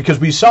America, because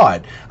we saw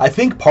it. I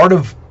think part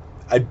of,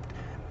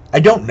 I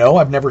don't know.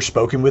 I've never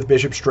spoken with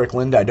Bishop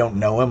Strickland. I don't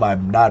know him.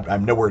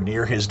 I'm nowhere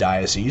near his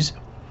diocese.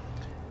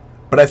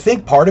 But I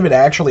think part of it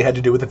actually had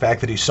to do with the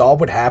fact that he saw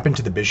what happened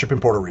to the bishop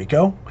in Puerto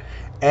Rico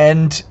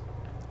and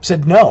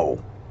said,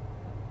 no,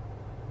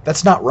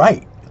 that's not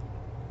right.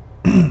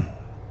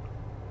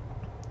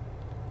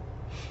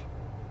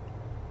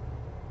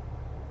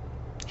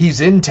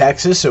 He's in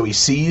Texas, so he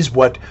sees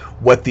what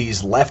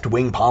these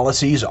left-wing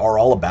policies are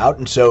all about,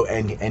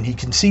 and he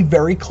can see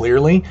very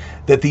clearly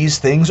that these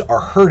things are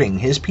hurting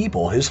his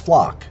people, his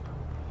flock.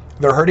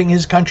 They're hurting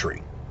his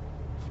country.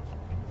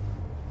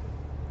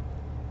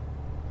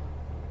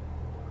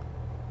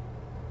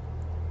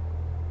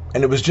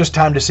 And it was just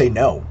time to say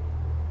no.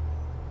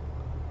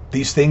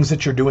 These things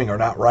that you're doing are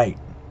not right.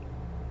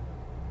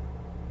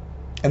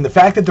 And the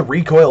fact that the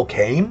recoil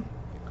came,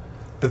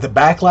 that the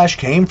backlash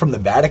came from the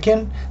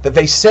Vatican, that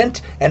they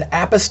sent an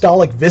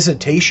apostolic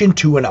visitation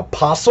to an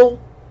apostle.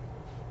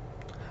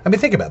 I mean,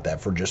 think about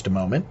that for just a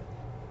moment.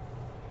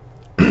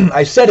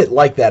 I said it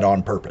like that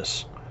on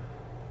purpose.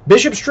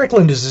 Bishop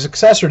Strickland is a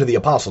successor to the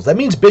apostles. That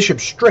means Bishop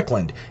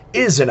Strickland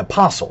is an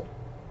apostle.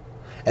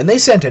 And they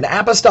sent an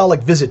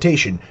apostolic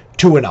visitation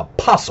to an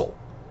apostle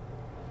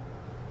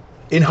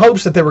in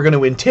hopes that they were going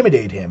to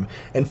intimidate him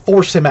and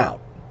force him out.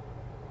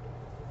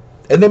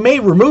 And they may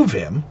remove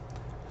him.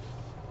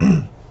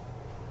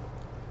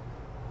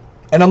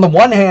 And on the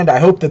one hand, I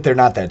hope that they're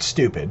not that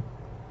stupid.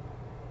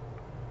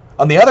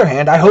 On the other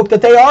hand, I hope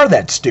that they are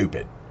that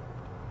stupid.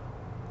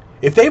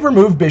 If they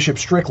remove Bishop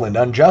Strickland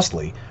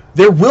unjustly,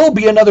 there will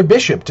be another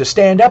bishop to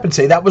stand up and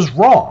say that was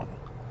wrong.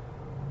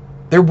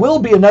 There will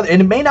be another,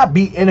 and it may not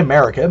be in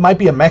America, it might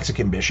be a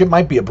Mexican bishop, it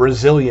might be a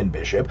Brazilian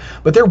bishop,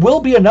 but there will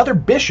be another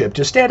bishop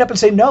to stand up and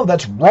say, no,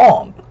 that's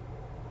wrong.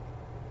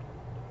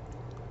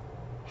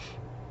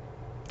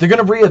 They're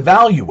going to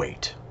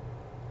reevaluate.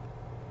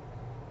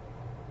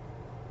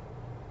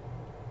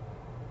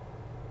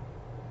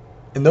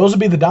 And those will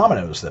be the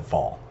dominoes that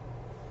fall.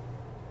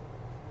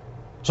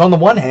 So on the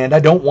one hand, I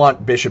don't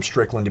want Bishop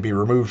Strickland to be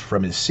removed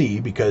from his see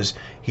because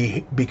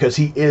he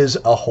is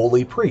a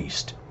holy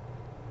priest.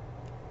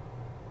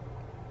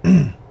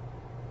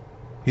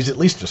 He's at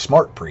least a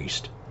smart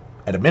priest,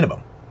 at a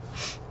minimum.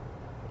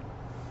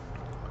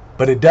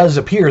 But it does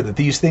appear that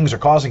these things are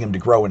causing him to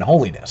grow in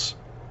holiness.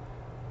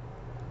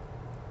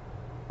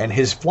 And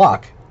his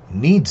flock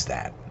needs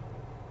that.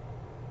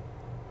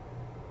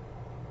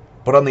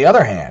 But on the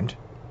other hand,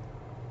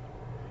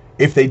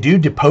 if they do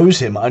depose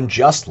him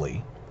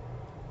unjustly,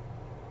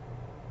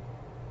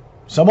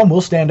 someone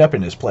will stand up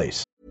in his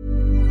place.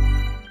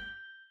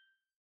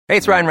 Hey,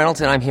 it's Ryan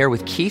Reynolds, and I'm here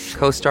with Keith,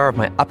 co-star of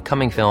my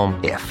upcoming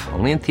film, If,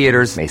 only in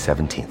theaters May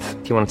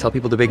 17th. Do you want to tell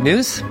people the big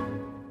news?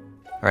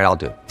 All right, I'll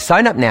do it.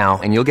 Sign up now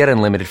and you'll get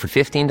unlimited for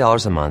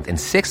 $15 a month and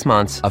 6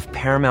 months of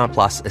Paramount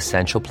Plus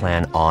Essential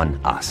Plan on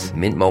us.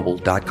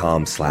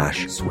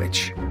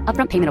 MintMobile.com/switch.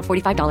 Upfront payment of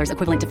 $45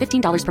 equivalent to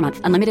 $15 per month.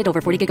 Unlimited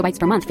over 40 gigabytes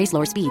per month. Face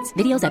lower speeds.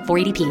 Videos at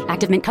 480p.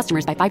 Active Mint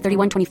customers by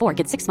 531.24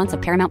 get 6 months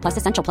of Paramount Plus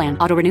Essential Plan.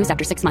 Auto renews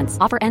after 6 months.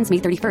 Offer ends May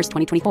 31st,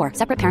 2024.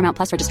 Separate Paramount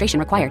Plus registration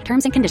required.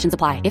 Terms and conditions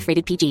apply if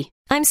rated PG.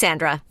 I'm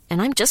Sandra,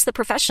 and I'm just the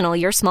professional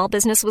your small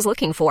business was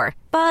looking for.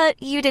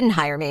 But you didn't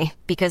hire me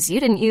because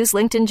you didn't use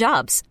LinkedIn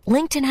Jobs.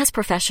 LinkedIn has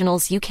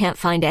professionals you can't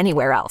find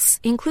anywhere else,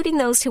 including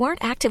those who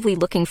aren't actively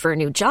looking for a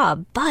new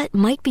job, but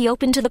might be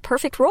open to the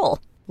perfect role,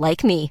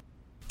 like me.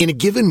 In a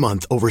given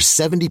month, over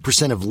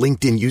 70% of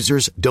LinkedIn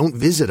users don't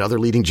visit other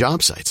leading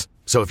job sites.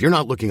 So if you're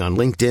not looking on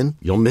LinkedIn,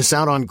 you'll miss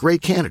out on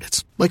great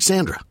candidates like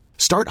Sandra.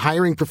 Start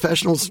hiring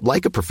professionals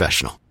like a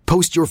professional.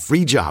 Post your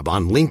free job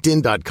on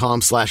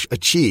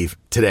linkedin.com/achieve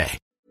today.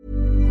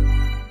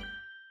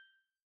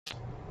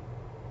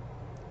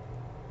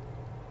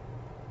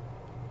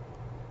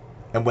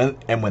 And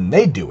when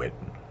they do it,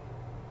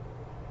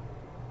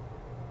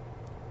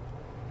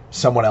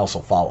 someone else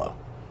will follow.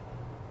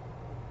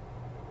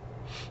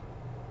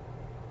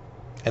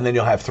 And then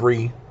you'll have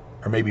 3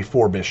 or maybe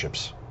 4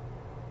 bishops.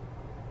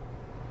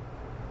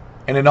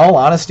 And in all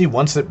honesty,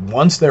 once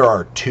there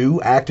are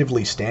 2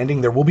 actively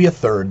standing, there will be a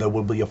 3rd, there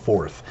will be a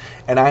 4th.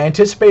 And I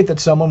anticipate that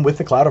someone with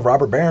the cloud of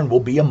Robert Barron will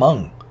be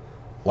among,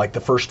 like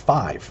the first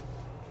 5.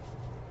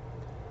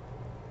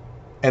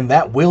 And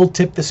that will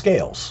tip the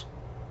scales.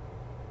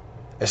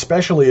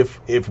 Especially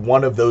if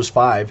one of those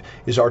 5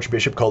 is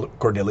Archbishop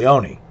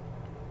Cordileone.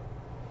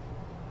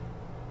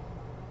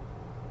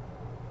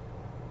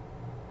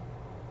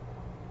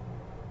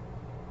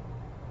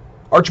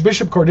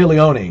 Archbishop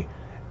Cordileone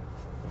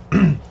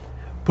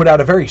put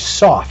out a very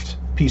soft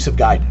piece of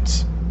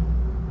guidance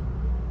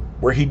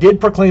where he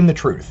did proclaim the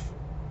truth,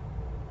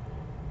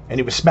 and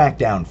he was smacked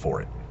down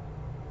for it.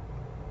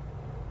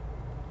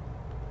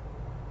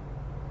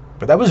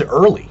 But that was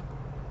early.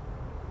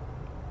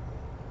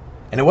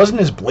 And it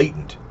wasn't as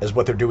blatant as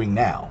what they're doing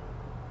now.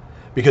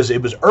 Because it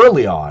was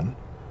early on,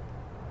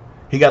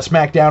 he got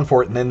smacked down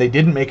for it, and then they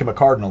didn't make him a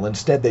cardinal.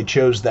 Instead, they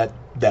chose that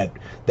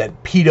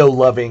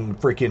pedo-loving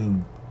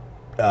freaking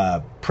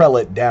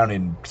prelate down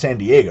in San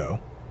Diego.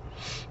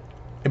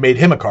 It made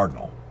him a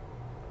cardinal.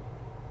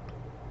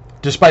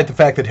 Despite the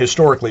fact that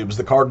historically it was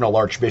the Cardinal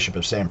Archbishop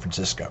of San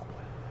Francisco.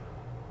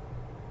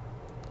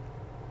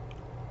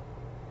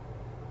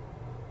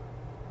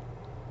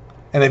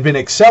 And they've been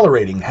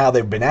accelerating how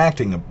they've been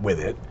acting with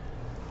it.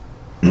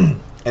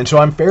 And so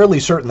I'm fairly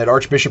certain that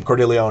Archbishop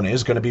Cordileone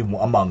is going to be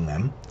among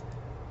them.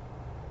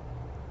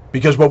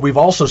 Because what we've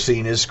also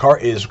seen is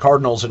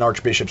cardinals and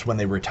archbishops, when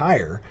they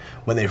retire,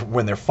 when they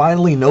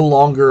no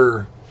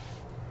longer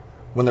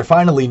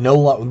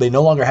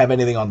have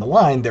anything on the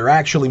line, they're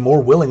actually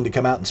more willing to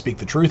come out and speak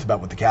the truth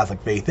about what the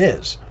Catholic faith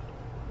is.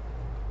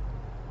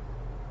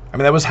 I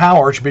mean, that was how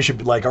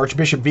Archbishop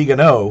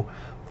Vigano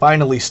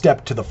finally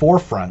stepped to the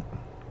forefront.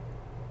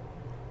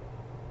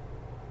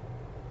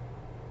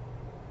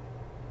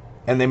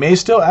 And they may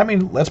still, I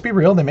mean, let's be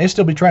real, they may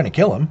still be trying to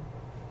kill him.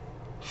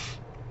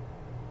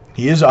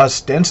 He is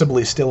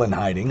ostensibly still in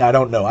hiding. I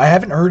don't know. I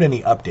haven't heard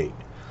any update.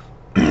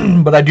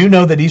 But I do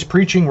know that he's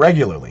preaching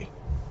regularly.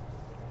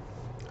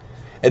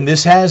 And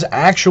this has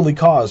actually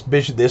caused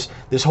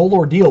this whole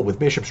ordeal with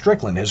Bishop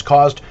Strickland has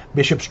caused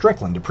Bishop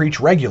Strickland to preach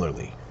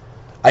regularly.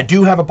 I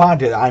do have a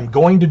podcast. I'm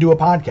going to do a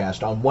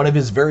podcast on one of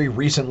his very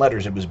recent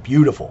letters. It was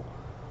beautiful.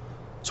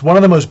 It's one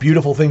of the most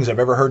beautiful things I've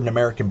ever heard an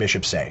American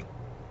bishop say.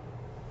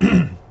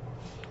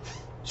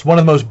 It's one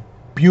of the most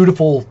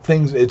beautiful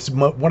things. It's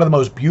one of the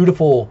most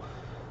beautiful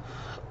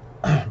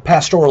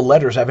pastoral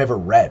letters I've ever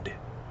read.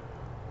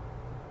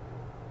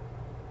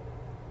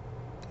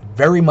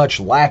 Very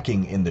much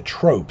lacking in the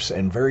tropes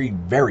and very,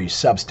 very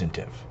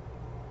substantive.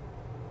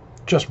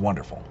 Just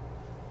wonderful.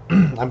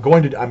 I'm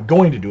going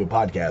to do a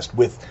podcast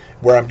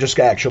where I'm just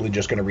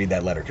going to read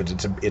that letter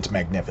because it's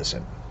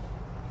magnificent.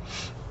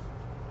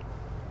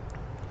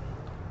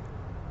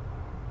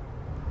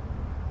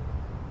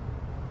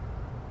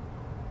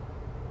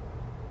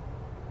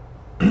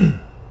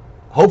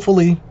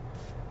 Hopefully,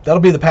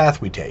 that'll be the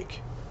path we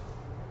take.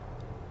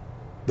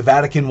 the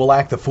Vatican will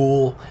act the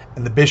fool,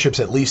 and the bishops,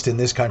 at least in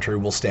this country,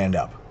 will stand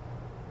up.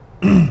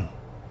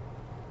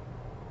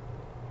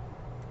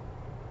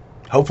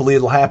 Hopefully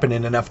it'll happen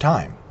in enough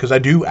time, because I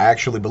do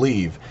actually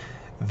believe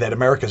that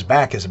America's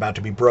back is about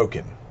to be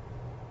broken.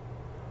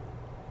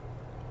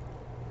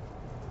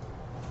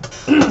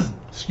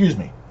 Excuse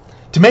me.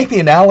 To make the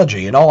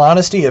analogy, in all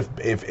honesty,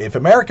 if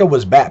America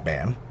was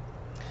Batman,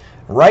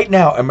 right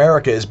now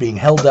America is being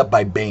held up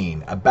by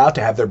Bane, about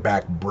to have their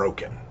back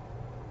broken.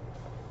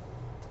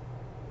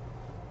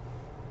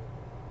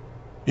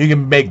 You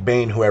can make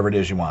Bane whoever it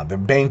is you want. The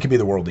Bane could be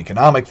the World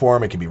Economic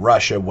Forum, it could be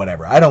Russia,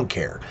 whatever. I don't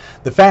care.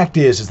 The fact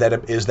is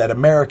that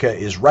America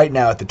is right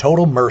now at the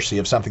total mercy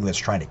of something that's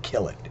trying to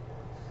kill it.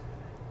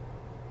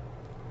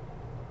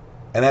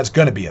 And that's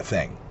going to be a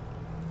thing.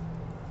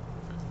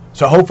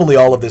 So hopefully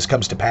all of this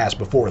comes to pass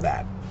before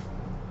that.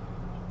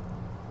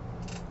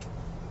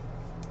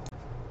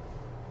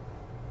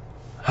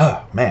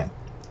 Oh, man.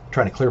 I'm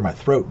trying to clear my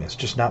throat and it's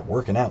just not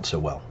working out so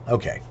well.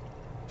 Okay.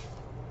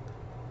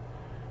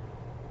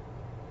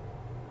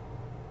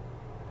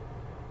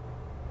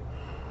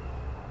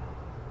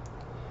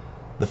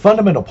 The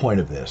fundamental point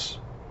of this,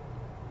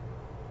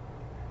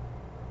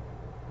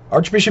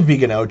 Archbishop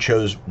Vigano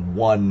chose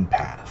one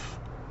path.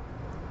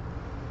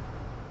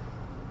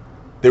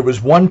 There was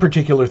one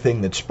particular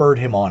thing that spurred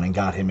him on and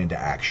got him into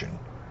action,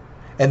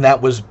 and that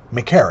was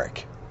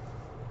McCarrick.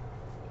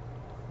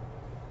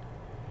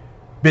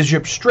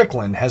 Bishop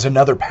Strickland has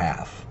another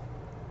path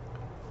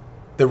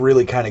that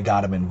really kind of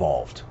got him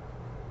involved.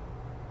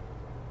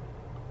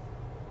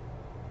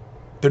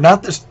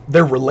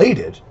 They're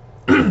related.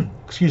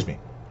 Excuse me.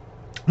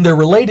 They're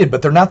related,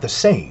 but they're not the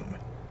same.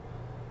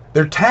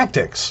 Their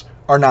tactics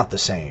are not the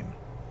same.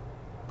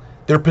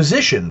 Their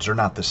positions are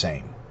not the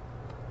same.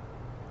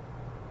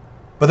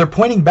 But they're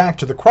pointing back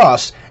to the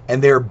cross,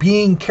 and they're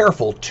being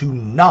careful to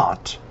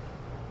not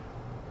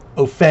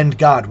offend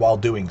God while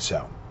doing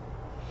so.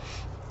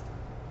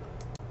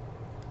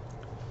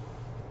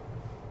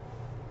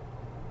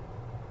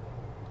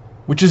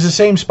 Which is the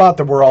same spot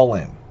that we're all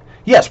in.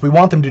 Yes, we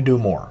want them to do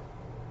more.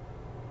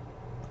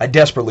 I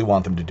desperately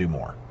want them to do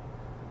more.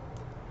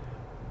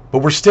 But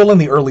we're still in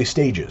the early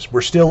stages.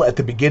 We're still at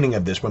the beginning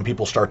of this when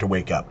people start to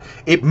wake up.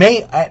 It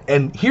may,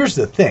 and here's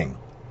the thing,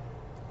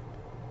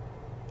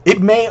 it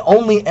may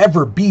only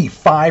ever be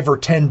 5 or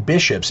 10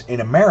 bishops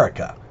in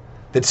America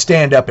that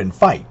stand up and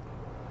fight.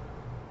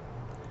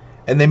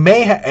 And they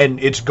may, and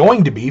it's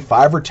going to be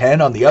 5 or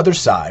 10 on the other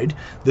side,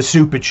 the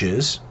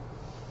Supiches,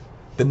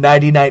 the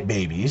Nighty Night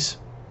Babies,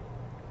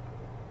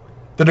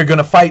 that are going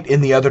to fight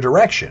in the other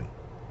direction.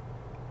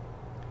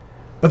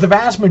 But the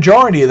vast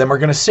majority of them are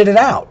going to sit it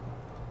out.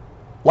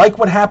 Like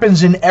what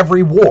happens in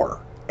every war.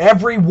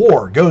 Every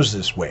war goes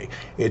this way.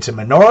 It's a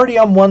minority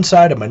on one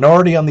side, a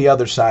minority on the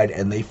other side,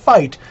 and they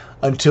fight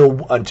until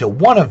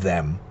one of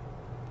them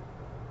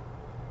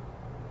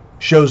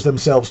shows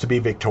themselves to be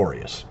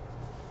victorious.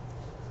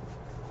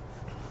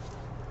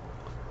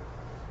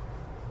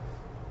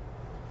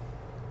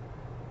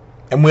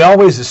 And we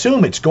always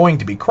assume it's going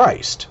to be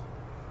Christ.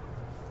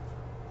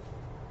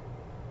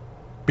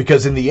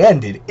 Because in the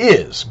end, it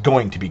is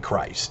going to be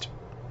Christ.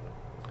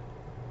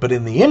 But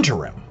in the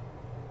interim,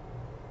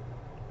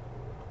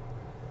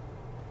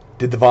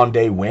 did the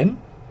Vendée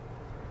win?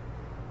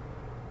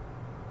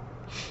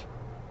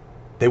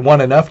 They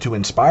won enough to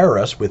inspire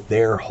us with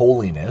their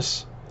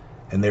holiness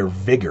and their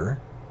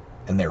vigor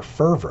and their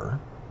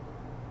fervor.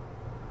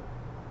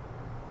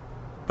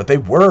 But they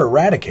were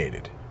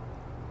eradicated.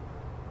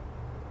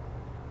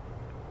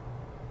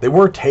 They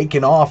were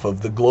taken off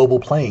of the global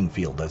playing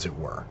field, as it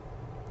were.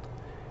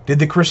 Did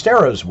the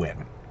Cristeros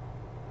win?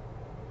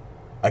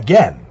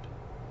 Again,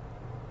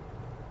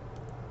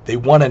 they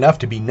won enough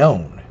to be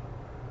known,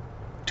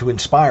 to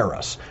inspire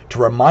us, to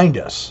remind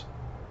us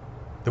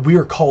that we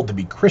are called to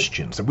be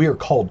Christians, that we are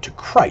called to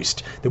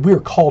Christ, that we are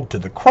called to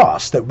the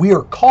cross, that we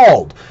are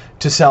called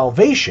to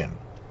salvation.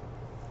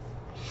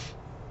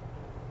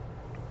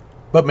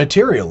 But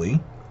materially,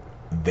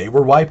 they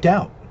were wiped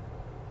out.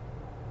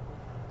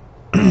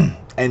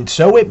 And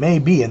so it may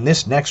be in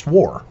this next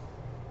war.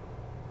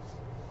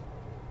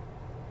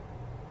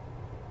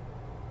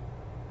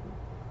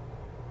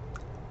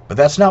 But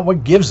that's not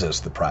what gives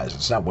us the prize.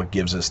 It's not what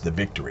gives us the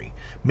victory.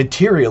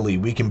 Materially,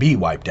 we can be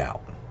wiped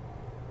out.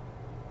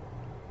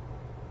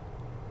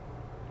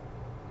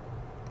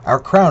 Our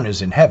crown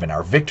is in heaven.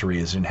 Our victory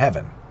is in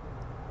heaven.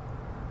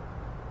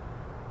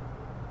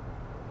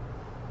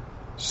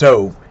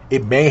 So,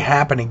 it may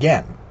happen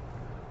again.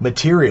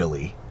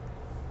 Materially,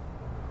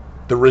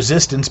 the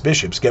resistance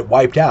bishops get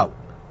wiped out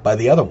by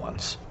the other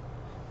ones.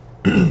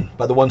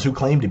 By the ones who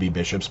claim to be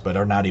bishops but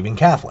are not even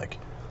Catholic.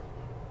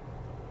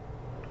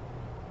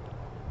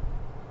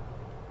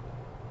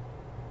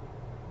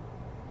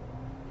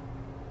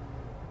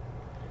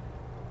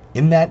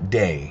 In that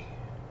day,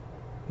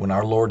 when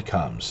our Lord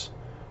comes,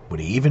 would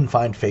he even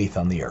find faith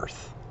on the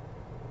earth?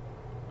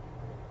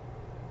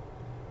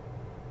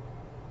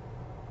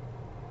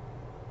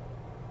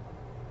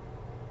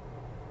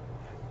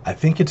 I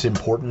think it's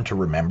important to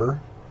remember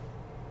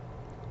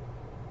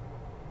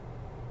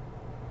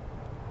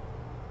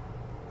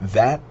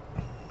That,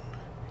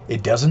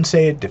 it doesn't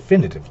say it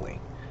definitively,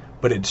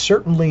 but it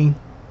certainly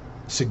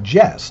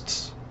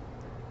suggests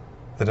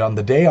that on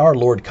the day our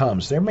Lord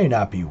comes, there may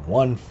not be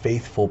one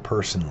faithful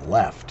person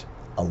left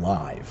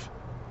alive.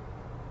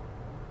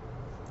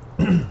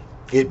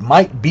 It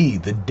might be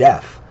the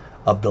death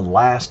of the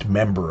last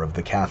member of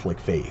the Catholic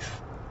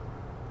faith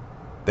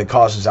that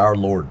causes our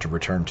Lord to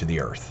return to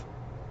the earth.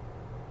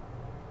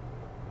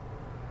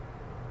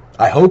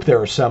 I hope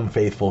there are some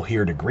faithful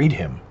here to greet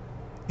him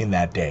in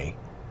that day.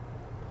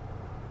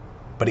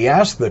 But he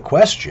asked the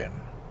question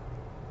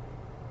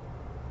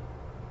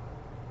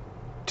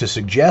to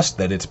suggest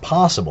that it's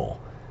possible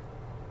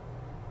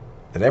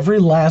that every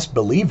last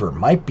believer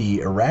might be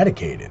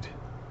eradicated.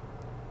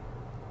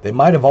 They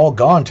might have all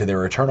gone to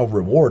their eternal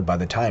reward by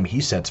the time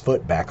he sets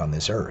foot back on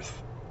this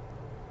earth.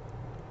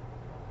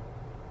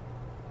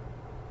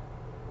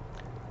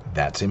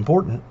 That's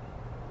important.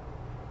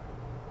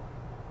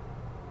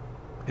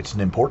 It's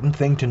an important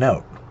thing to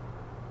note.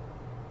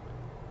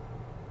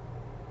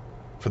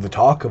 For the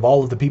talk of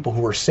all of the people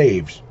who are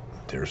saved,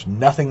 there's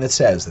nothing that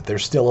says that they're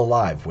still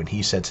alive when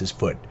he sets his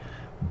foot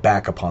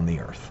back upon the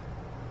earth.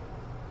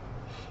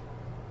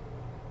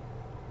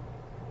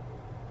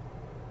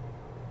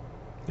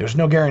 There's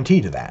no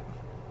guarantee to that.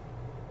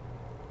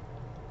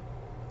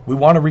 We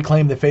want to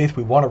reclaim the faith.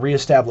 We want to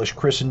reestablish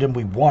Christendom.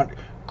 We want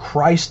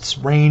Christ's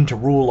reign to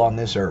rule on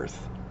this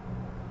earth.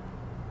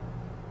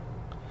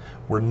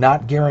 We're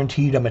not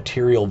guaranteed a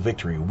material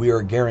victory. We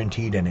are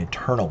guaranteed an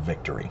eternal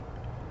victory.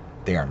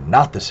 They are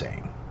not the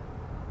same.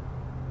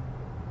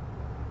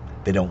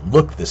 They don't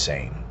look the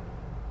same.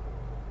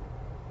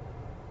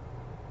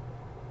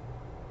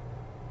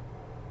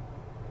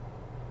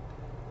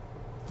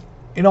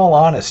 In all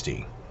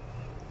honesty,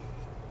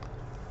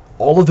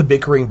 all of the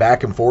bickering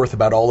back and forth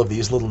about all of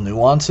these little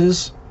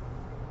nuances,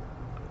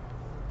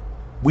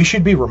 we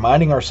should be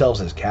reminding ourselves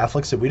as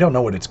Catholics that we don't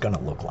know what it's going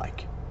to look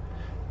like.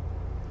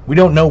 We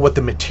don't know what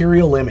the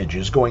material image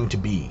is going to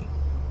be.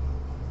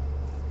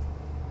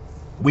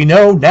 We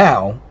know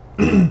now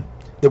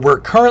that we're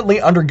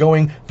currently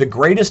undergoing the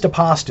greatest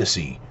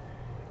apostasy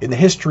in the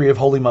history of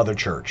Holy Mother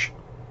Church.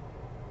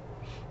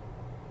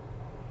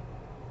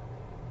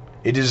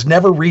 It has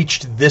never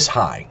reached this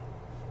high.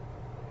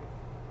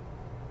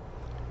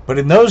 But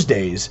in those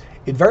days,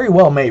 it very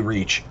well may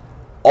reach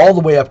all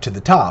the way up to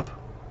the top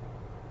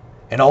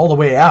and all the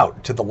way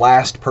out to the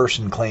last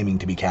person claiming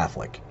to be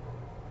Catholic.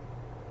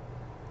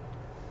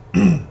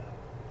 I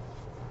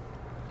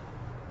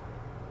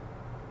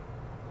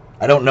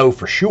don't know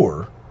for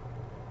sure.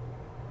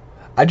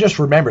 I just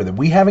remember that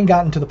we haven't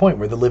gotten to the point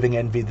where the living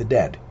envy the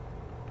dead.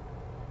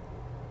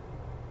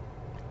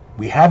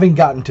 We haven't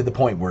gotten to the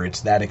point where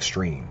it's that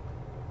extreme.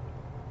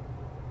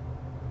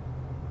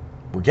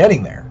 We're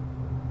getting there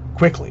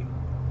quickly,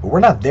 but we're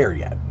not there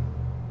yet.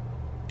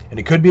 And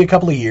it could be a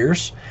couple of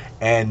years,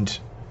 and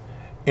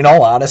in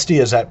all honesty,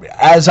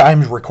 as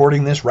I'm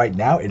recording this right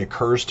now, it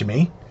occurs to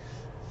me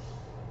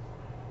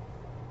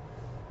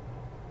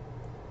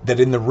that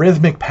in the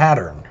rhythmic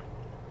pattern,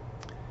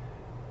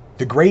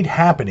 the great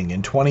happening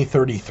in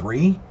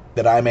 2033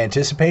 that I'm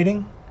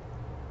anticipating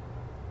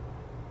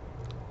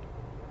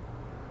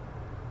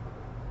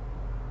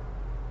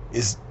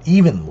is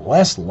even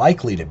less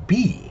likely to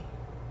be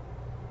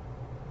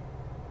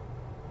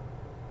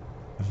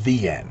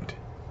the end.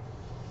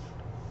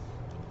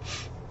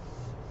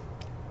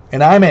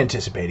 And I'm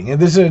anticipating,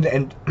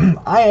 and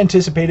I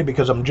anticipate it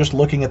because I'm just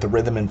looking at the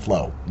rhythm and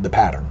flow, the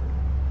pattern.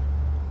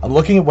 I'm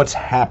looking at what's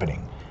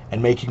happening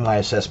and making my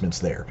assessments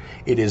there.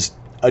 It is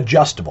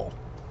adjustable.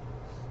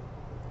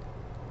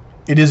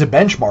 It is a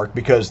benchmark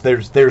because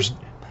there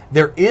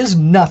is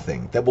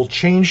nothing that will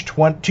change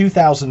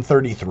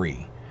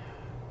 2033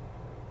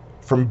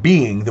 from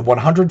being the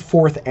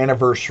 104th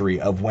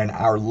anniversary of when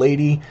Our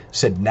Lady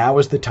said now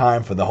is the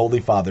time for the Holy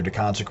Father to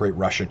consecrate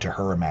Russia to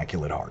her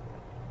Immaculate Heart.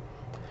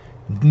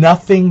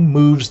 Nothing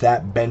moves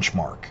that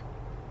benchmark.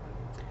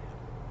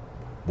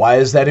 Why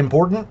is that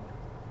important?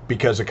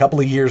 Because a couple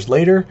of years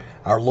later,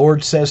 our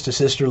Lord says to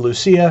Sister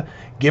Lucia,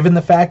 given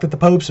the fact that the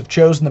popes have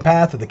chosen the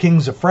path of the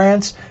kings of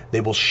France,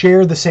 they will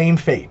share the same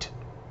fate.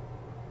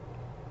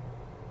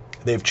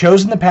 They've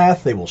chosen the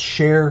path, they've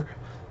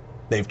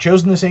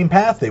chosen the same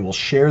path, they will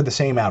share the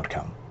same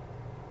outcome.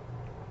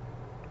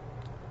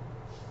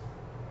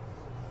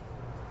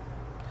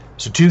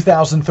 So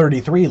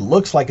 2033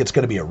 looks like it's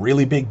going to be a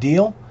really big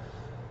deal.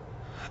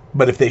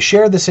 But if they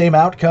share the same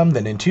outcome,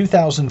 then in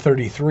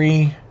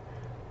 2033,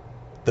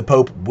 the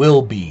Pope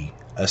will be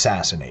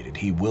assassinated.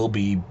 He will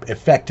be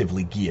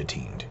effectively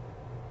guillotined.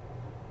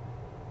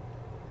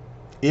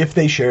 If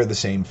they share the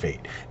same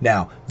fate.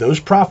 Now, those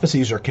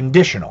prophecies are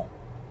conditional.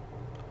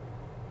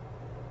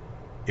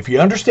 If you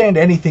understand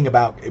anything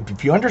about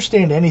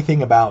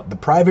the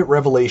private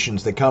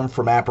revelations that come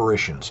from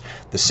apparitions,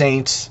 the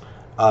saints,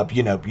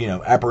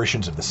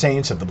 apparitions of the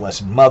saints, of the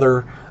Blessed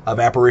Mother, of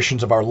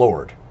apparitions of our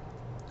Lord,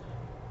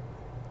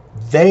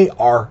 they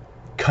are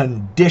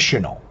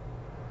conditional.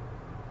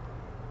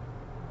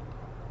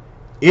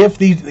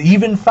 If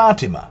even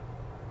Fatima,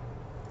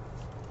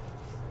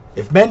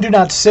 If men do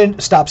not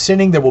stop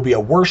sinning, there will be a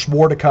worse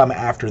war to come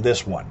after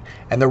this one.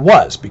 And there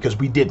was, because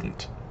we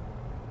didn't.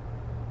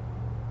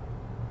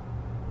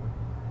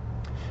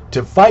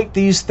 To fight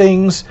these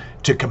things,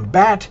 to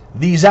combat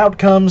these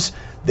outcomes,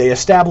 she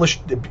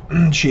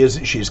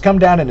has come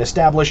down and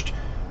established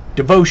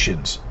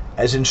devotions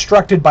as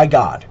instructed by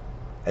God,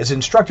 as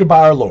instructed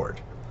by our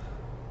Lord.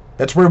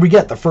 That's where we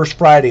get the first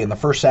Friday and the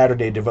first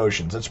Saturday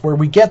devotions. That's where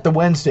we get the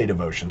Wednesday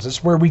devotions.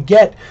 That's where we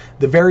get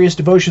the various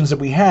devotions that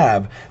we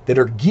have that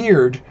are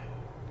geared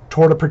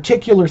toward a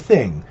particular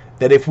thing,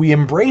 that if we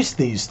embrace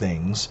these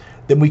things,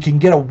 then we can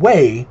get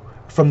away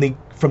from the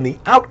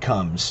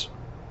outcomes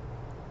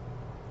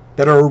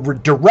that are a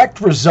direct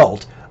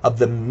result of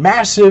the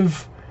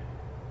massive,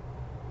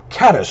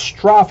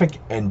 catastrophic,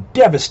 and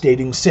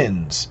devastating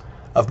sins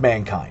of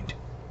mankind.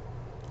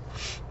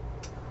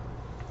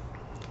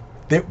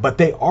 But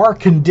they are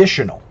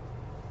conditional.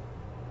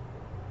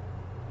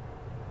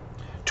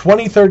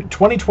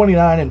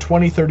 2029 and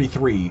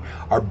 2033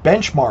 are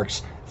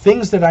benchmarks,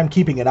 things that I'm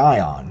keeping an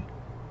eye on,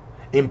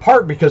 in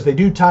part because they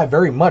do tie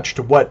very much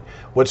to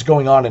what's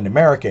going on in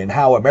America and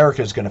how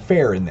America is going to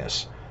fare in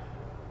this.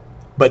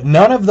 But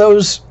none of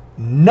those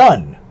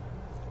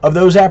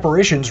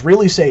apparitions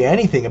really say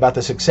anything about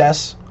the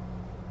success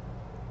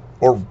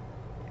or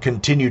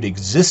continued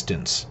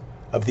existence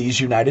of these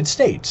United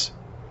States.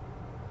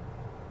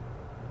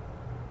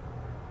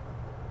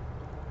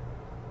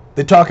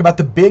 They talk about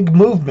the big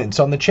movements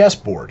on the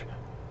chessboard.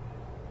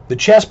 The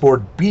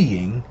chessboard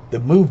being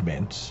the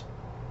movements.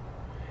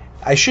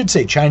 I should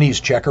say Chinese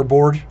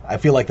checkerboard. I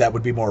feel like that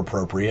would be more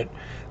appropriate.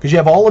 Because you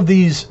have all of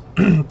these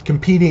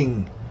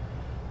competing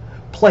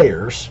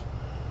players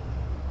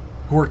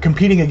who are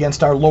competing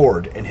against our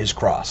Lord and his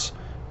cross.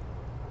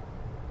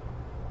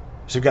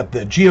 So you've got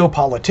the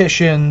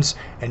geopoliticians,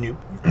 and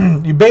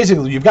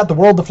you've got the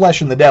world, the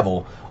flesh, and the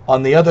devil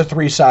on the other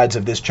three sides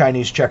of this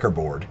Chinese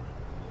checkerboard,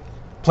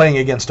 playing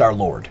against our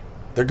Lord.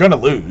 They're going to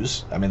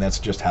lose. I mean, that's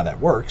just how that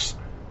works.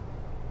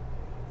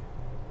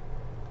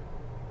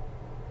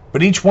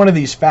 But each one of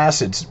these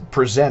facets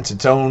presents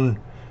its own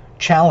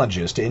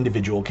challenges to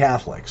individual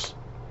Catholics.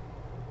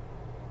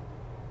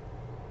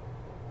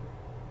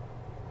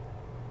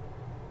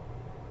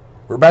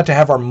 We're about to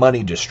have our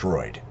money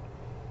destroyed.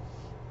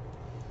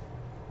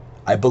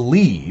 I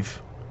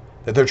believe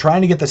that they're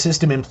trying to get the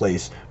system in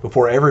place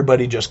before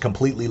everybody just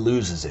completely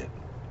loses it.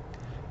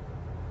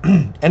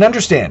 And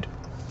understand,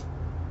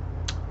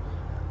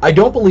 I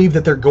don't believe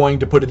that they're going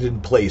to put it in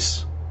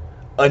place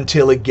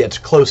until it gets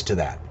close to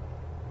that.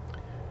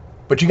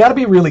 But you got to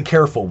be really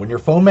careful when you're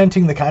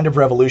fomenting the kind of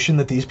revolution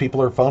that these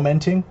people are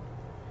fomenting.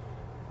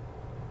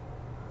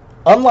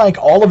 Unlike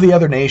all of the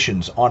other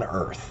nations on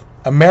Earth,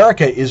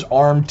 America is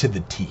armed to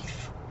the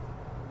teeth.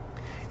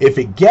 If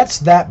it gets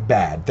that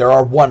bad, there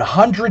are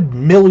 100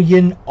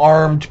 million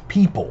armed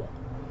people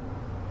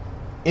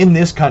in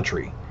this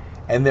country,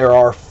 and there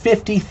are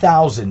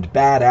 50,000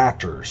 bad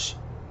actors.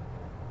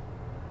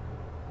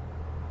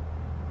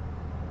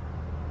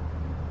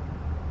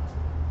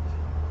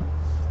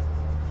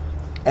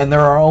 And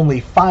there are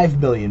only 5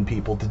 million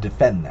people to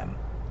defend them,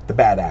 the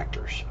bad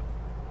actors.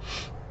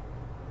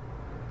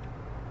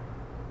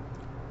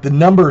 The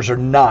numbers are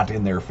not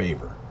in their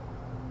favor.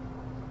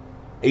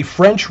 A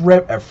French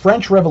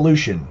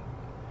Revolution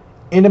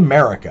in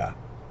America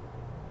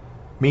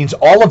means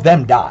all of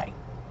them die.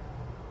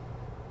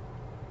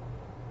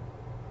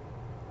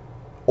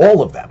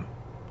 All of them.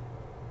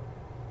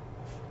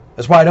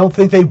 That's why I don't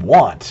think they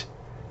want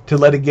to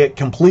let it get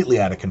completely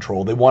out of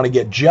control. They want to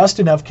get just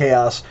enough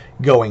chaos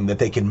going that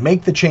they can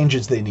make the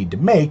changes they need to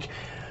make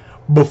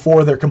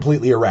before they're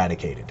completely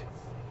eradicated.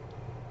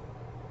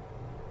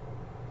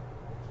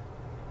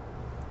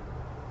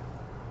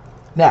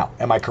 Now,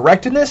 am I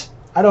correct in this?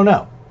 I don't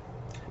know.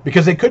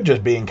 Because they could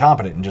just be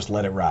incompetent and just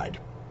let it ride.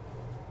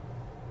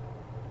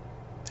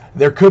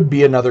 There could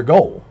be another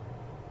goal.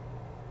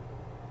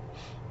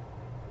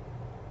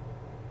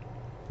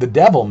 The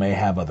devil may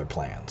have other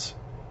plans.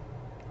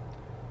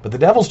 But the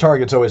devil's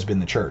target's always been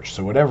the church,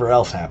 so whatever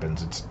else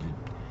happens,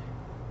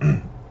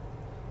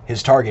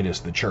 his target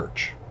is the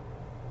church.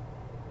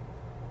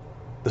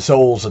 The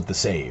souls of the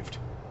saved.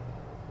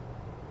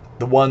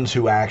 The ones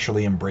who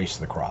actually embrace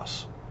the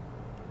cross.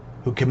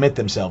 Who commit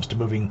themselves to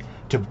moving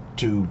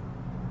to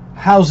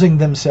housing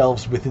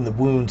themselves within the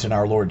wounds in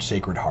our Lord's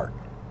Sacred Heart.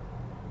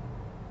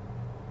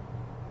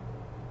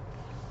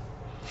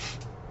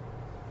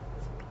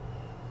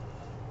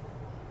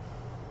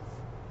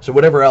 So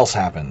whatever else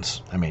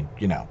happens, I mean,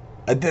 you know,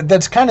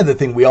 that's kind of the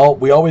thing we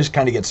always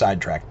kind of get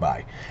sidetracked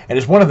by. And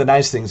it's one of the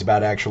nice things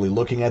about actually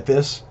looking at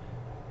this,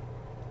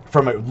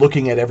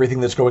 looking at everything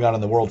that's going on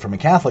in the world from a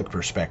Catholic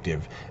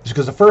perspective, is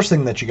because the first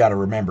thing that you got to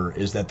remember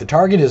is that the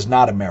target is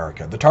not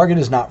America. The target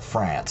is not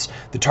France.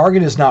 The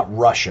target is not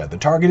Russia. The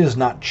target is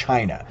not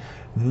China.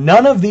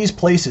 None of these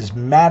places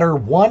matter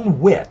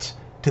one whit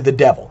to the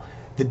devil.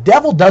 The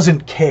devil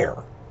doesn't care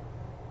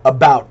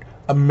about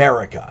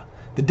America.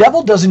 The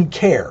devil doesn't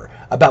care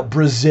about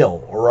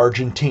Brazil or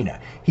Argentina.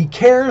 He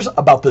cares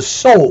about the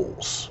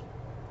souls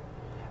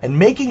and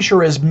making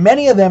sure as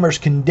many of them are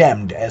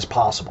condemned as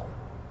possible.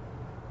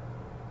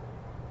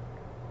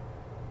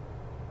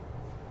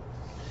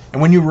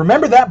 And when you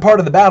remember that part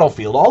of the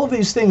battlefield, all of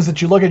these things that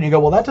you look at and you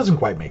go, well, that doesn't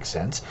quite make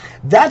sense.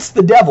 That's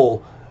the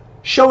devil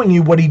showing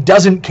you what he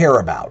doesn't care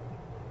about.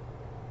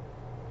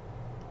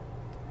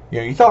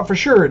 You thought for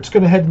sure it's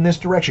going to head in this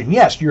direction.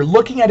 Yes, you're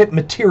looking at it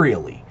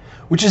materially,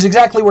 which is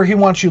exactly where he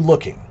wants you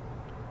looking.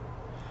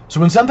 So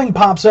when something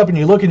pops up and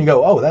you look and you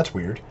go, oh, that's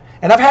weird.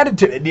 And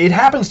it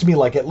happens to me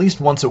like at least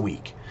once a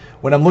week.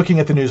 When I'm looking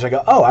at the news, I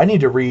go, oh, I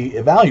need to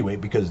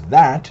reevaluate because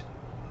that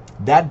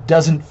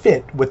doesn't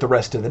fit with the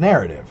rest of the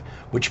narrative.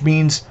 Which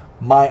means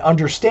my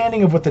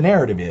understanding of what the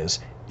narrative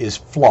is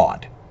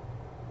flawed.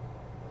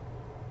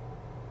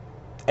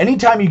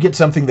 Anytime you get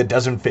something that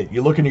doesn't fit,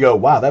 you look and you go,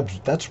 wow,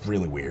 that's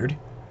really weird.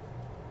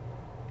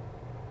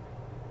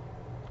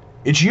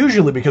 It's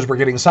usually because we're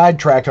getting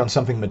sidetracked on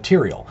something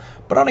material,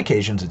 but on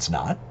occasions it's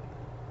not.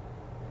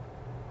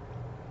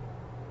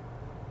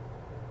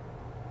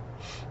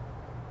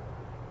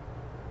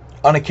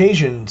 On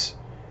occasions,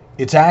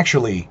 it's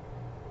actually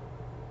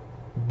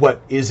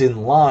what is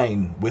in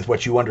line with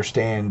what you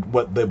understand,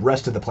 what the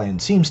rest of the plan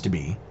seems to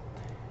be,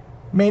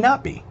 may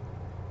not be.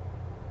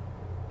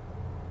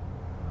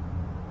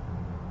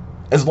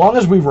 As long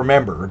as we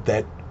remember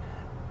that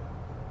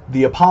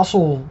the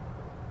Apostle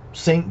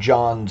St.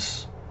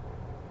 John's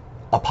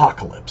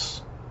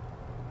Apocalypse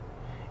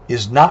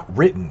is not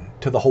written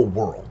to the whole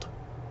world.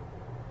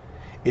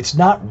 It's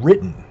not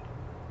written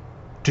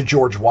to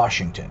George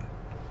Washington.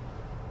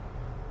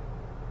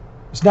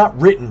 It's not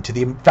written to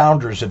the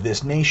founders of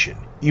this nation,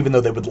 even though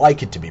they would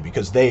like it to be,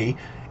 because they,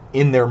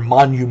 in their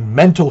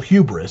monumental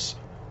hubris,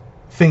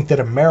 think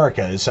that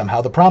America is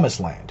somehow the promised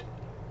land.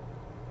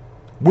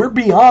 We're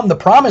beyond the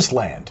promised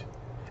land.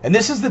 And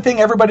this is the thing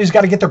everybody's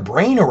got to get their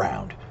brain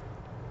around.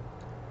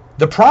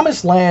 The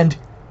promised land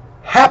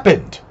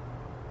happened.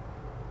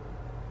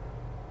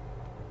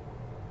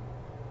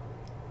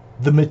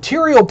 The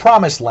material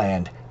promised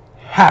land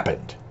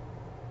happened.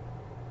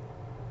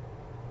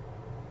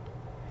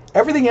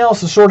 Everything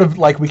else is sort of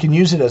like we can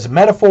use it as a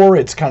metaphor.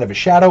 It's kind of a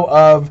shadow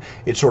of.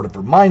 It sort of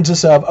reminds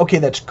us of. Okay,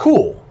 that's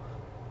cool.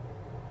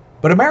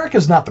 But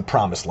America's not the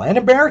promised land.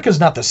 America's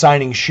not the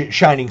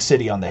shining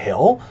city on the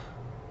hill.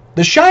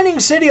 The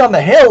shining city on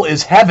the hill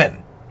is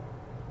heaven.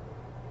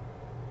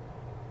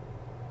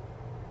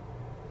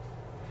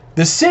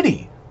 The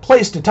city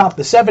placed atop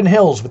the 7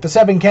 hills with the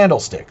 7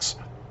 candlesticks,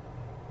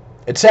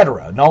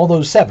 etc., and all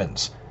those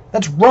 7s.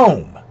 That's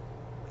Rome.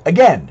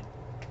 Again,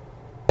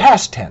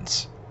 past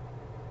tense.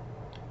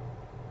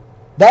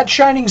 That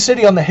shining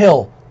city on the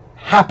hill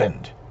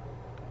happened.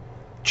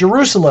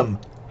 Jerusalem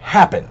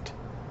happened.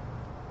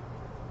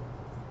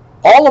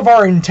 All of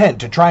our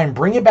intent to try and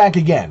bring it back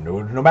again,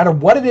 no matter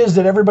what it is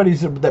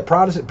that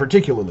Protestant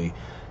particularly,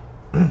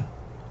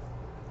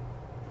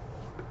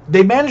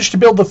 they managed to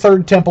build the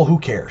 3rd temple, who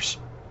cares?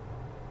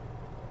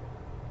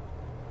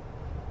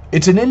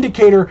 It's an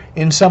indicator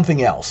in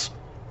something else.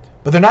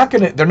 But they're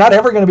not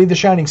ever going to be the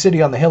shining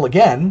city on the hill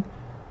again.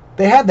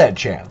 They had that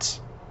chance.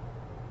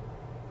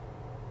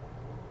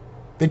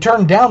 They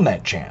turned down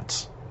that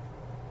chance.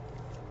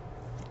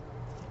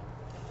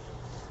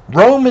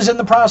 Rome is in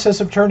the process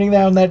of turning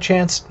down that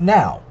chance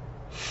now.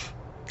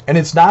 And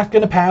it's not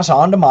going to pass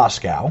on to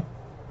Moscow.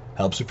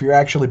 Helps if you're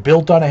actually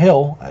built on a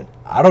hill.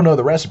 I don't know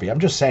the recipe. I'm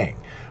just saying.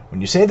 When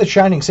you say the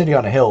shining city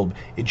on a hill,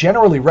 it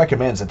generally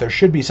recommends that there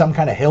should be some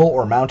kind of hill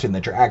or mountain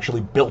that you're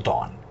actually built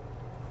on.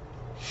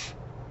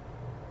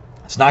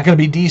 It's not going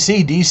to be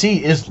D.C.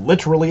 D.C. is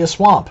literally a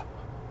swamp.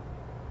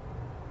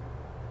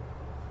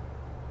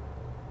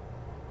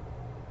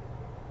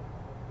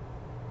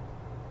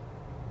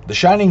 The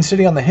shining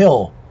city on the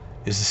hill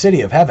is the city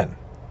of heaven.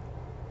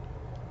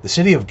 The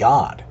city of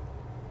God.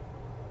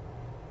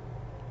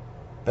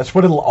 That's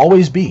what it'll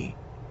always be.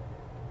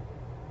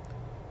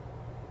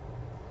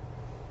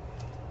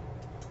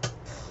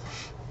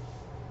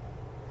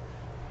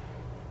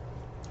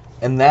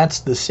 And that's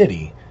the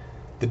city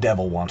the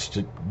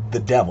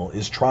devil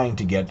is trying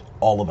to get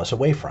all of us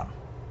away from.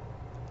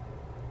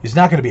 He's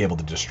not going to be able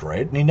to destroy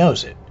it, and he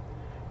knows it.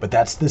 But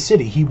that's the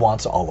city he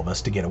wants all of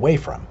us to get away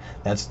from.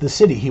 That's the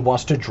city he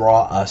wants to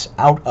draw us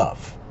out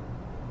of.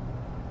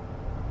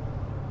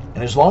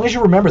 And as long as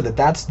you remember that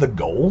that's the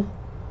goal,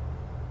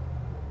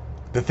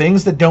 the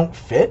things that don't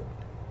fit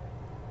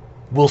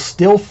will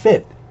still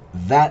fit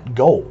that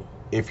goal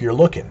if you're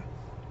looking.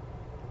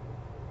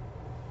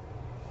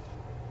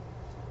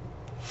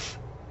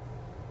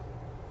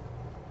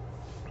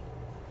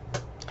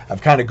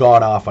 I've kind of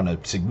gone off on a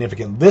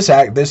significant. This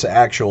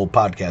actual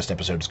podcast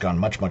episode has gone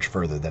much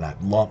further than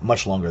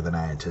much longer than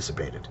I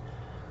anticipated.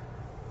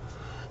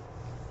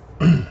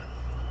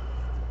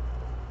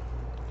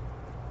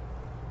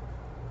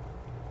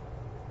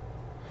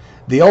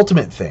 The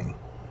ultimate thing.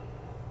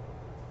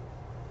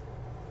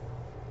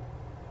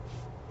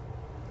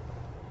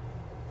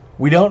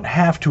 We don't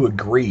have to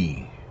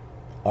agree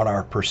on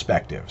our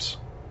perspectives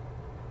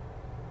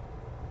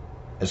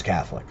as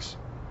Catholics.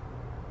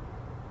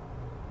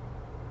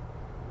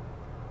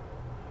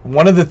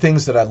 One of the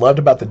things that I loved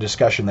about the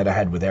discussion that I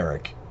had with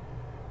Eric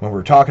when we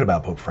were talking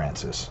about Pope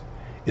Francis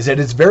is that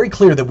it's very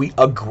clear that we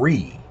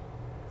agree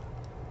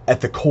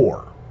at the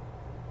core.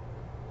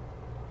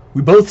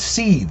 We both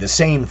see the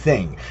same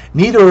thing.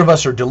 Neither of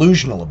us are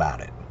delusional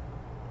about it.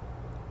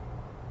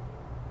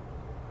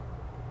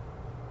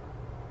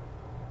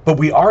 But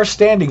we are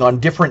standing on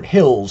different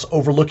hills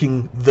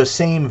overlooking the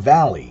same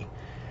valley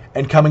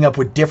and coming up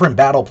with different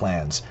battle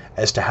plans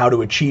as to how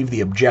to achieve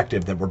the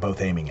objective that we're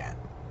both aiming at.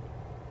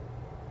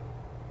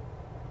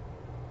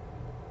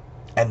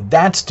 And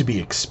that's to be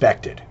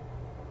expected.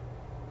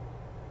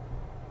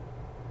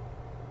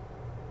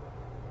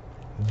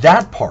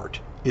 That part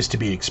is to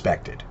be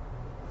expected.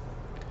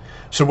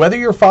 So whether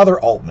you're Father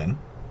Altman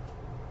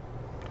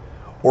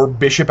or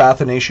Bishop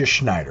Athanasius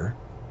Schneider,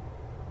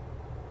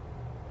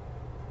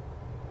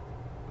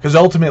 because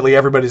ultimately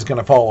everybody's going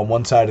to fall on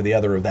one side or the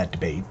other of that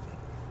debate,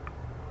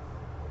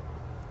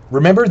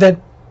 remember that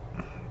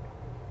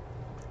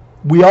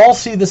we all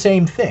see the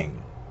same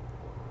thing.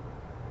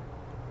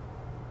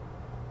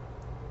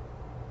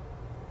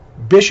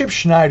 Bishop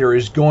Schneider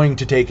is going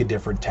to take a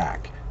different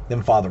tack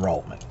than Father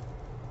Altman.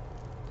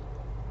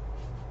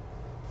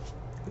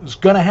 It's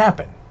going to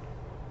happen.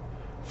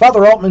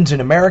 Father Altman's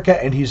in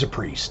America and he's a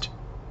priest.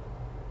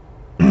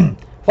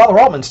 Father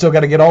Altman's still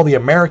got to get all the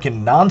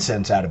American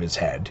nonsense out of his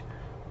head,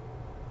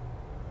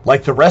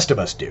 like the rest of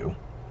us do,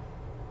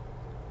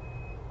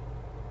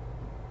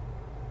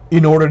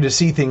 in order to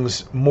see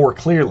things more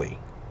clearly.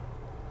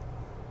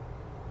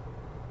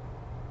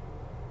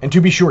 And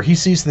to be sure, he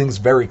sees things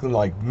very,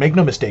 like, make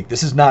no mistake,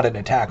 this is not an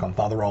attack on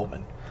Father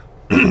Altman.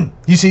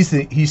 He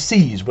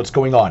sees what's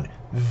going on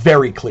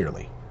very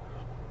clearly.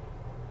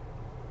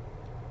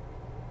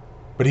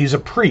 But he's a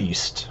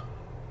priest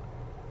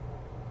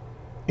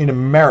in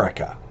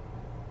America.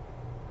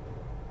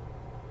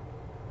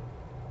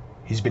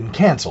 He's been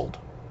canceled.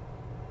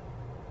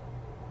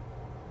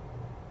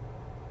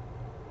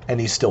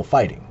 And he's still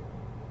fighting.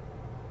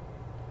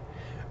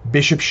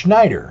 Bishop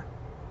Schneider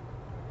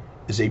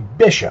is a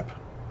bishop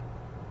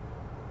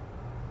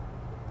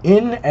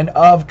in and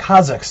of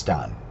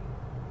Kazakhstan.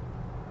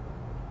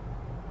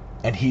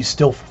 And he's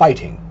still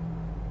fighting.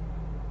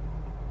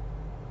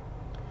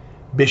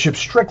 Bishop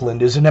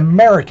Strickland is an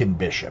American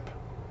bishop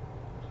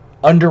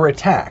under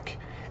attack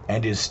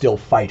and is still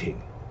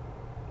fighting.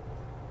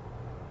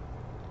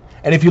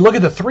 And if you look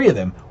at the three of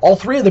them, all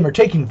three of them are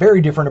taking very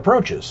different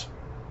approaches.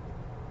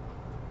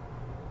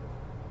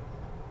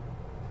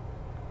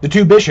 The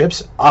two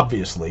bishops,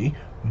 obviously,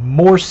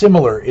 more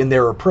similar in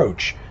their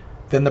approach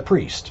than the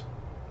priest.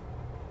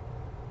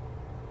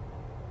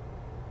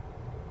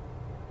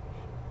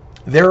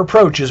 Their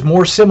approach is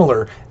more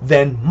similar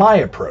than my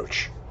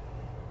approach.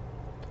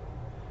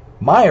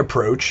 My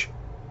approach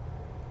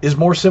is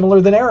more similar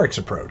than Eric's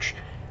approach.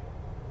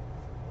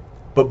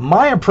 But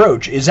my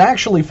approach is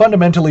actually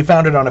fundamentally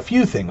founded on a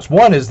few things.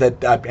 One is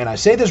that, and I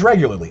say this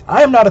regularly,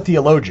 I am not a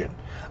theologian.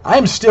 I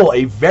am still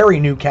a very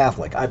new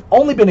Catholic. I've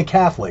only been a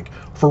Catholic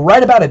for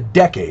right about a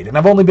decade, and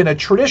I've only been a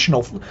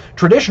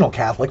traditional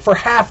Catholic for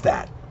half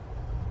that.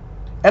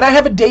 And I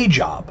have a day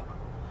job.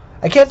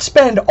 I can't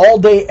spend all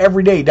day,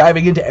 every day,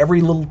 diving into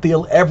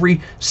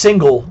every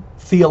single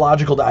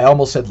theological, I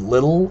almost said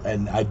little,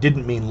 and I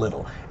didn't mean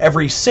little,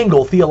 every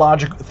single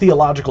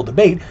theological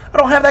debate. I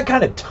don't have that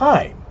kind of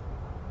time.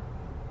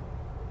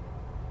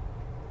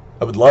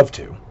 I would love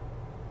to.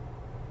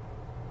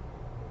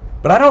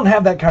 But I don't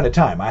have that kind of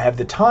time. I have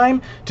the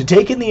time to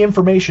take in the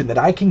information that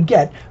I can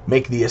get,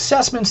 make the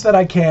assessments that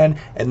I can,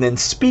 and then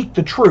speak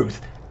the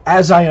truth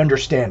as I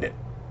understand it.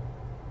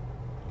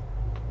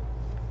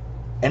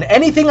 And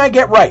anything I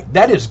get right,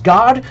 that is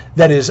God,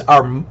 that is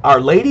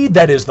Our Lady,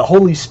 that is the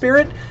Holy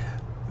Spirit,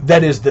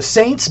 that is the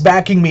saints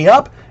backing me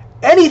up.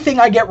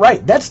 Anything I get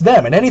right, that's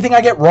them. And anything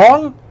I get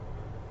wrong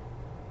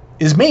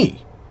is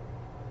me.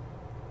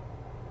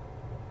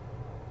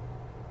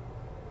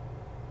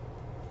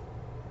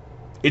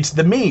 It's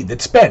the me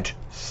that spent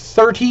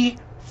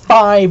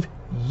 35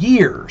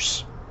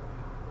 years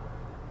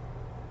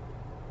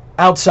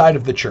outside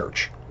of the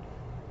church.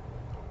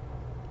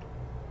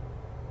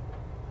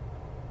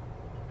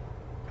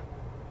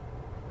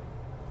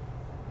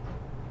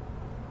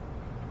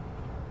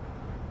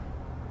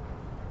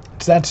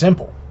 It's that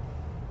simple.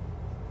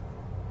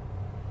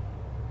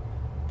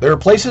 There are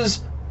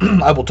places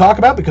I will talk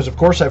about because, of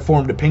course, I've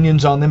formed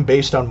opinions on them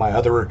based on my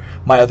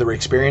other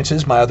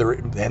experiences,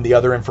 the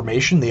other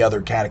information, the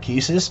other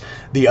catechesis,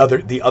 the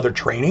other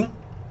training.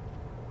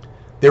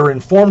 They're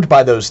informed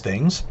by those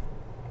things.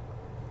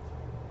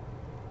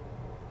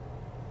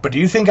 But do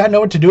you think I know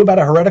what to do about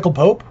a heretical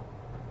pope?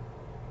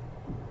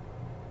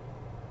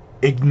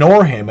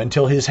 Ignore him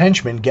until his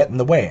henchmen get in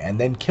the way, and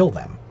then kill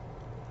them.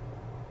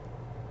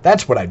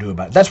 That's what I do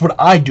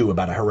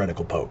about a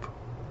heretical pope.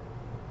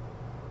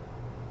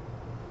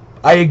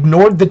 I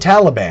ignored the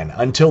Taliban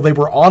until they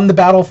were on the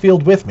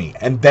battlefield with me,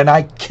 and then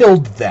I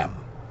killed them.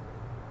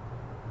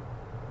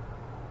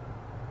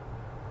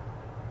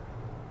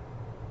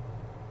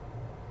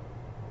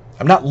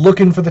 I'm not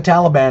looking for the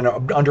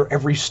Taliban under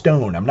every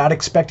stone. I'm not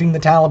expecting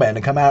the Taliban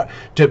to come out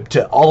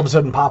to all of a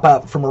sudden pop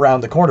out from around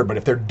the corner. But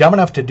if they're dumb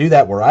enough to do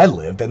that where I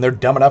live, then they're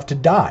dumb enough to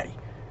die.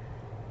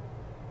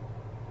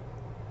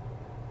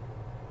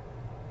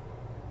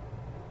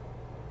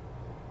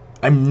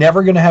 I'm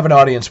never going to have an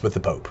audience with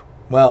the Pope.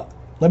 Well,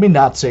 let me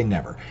not say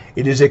never.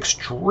 It is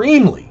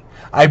extremely...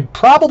 I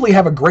probably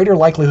have a greater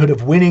likelihood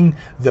of winning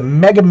the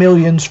Mega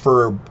Millions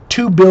for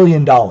 $2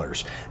 billion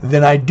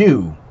than I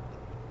do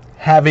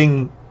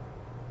having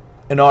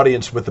an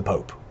audience with the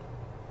Pope.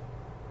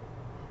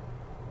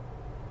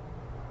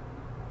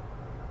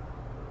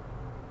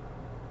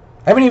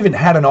 I haven't even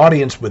had an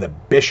audience with a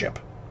bishop.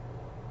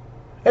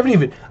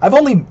 The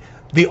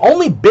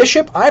only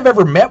bishop I've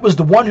ever met was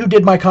the one who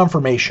did my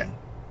confirmation.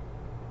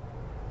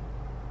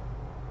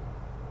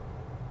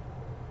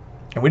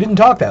 And we didn't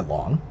talk that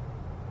long.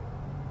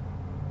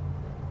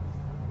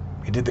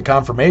 He did the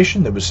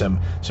confirmation. There was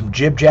some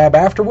jib jab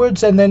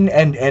afterwards, and then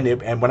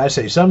and when I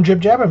say some jib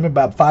jab, I mean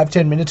about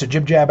 5-10 minutes of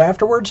jib jab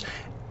afterwards,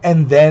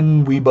 and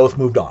then we both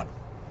moved on.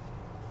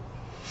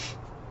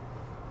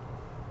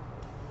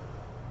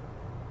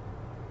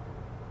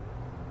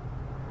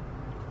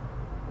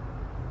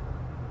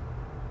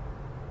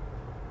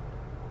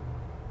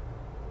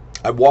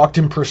 I walked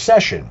in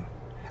procession.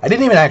 I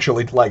didn't even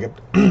actually like it.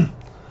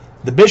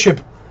 The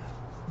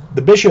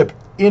bishop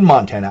in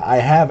Montana, I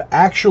have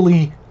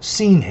actually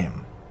seen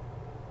him,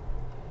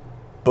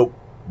 but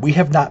we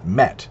have not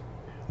met.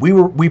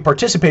 We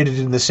participated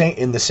in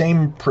the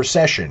same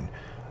procession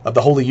of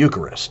the Holy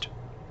Eucharist,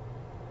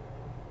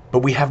 but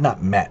we have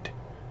not met.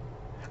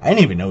 I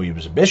didn't even know he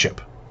was a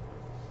bishop.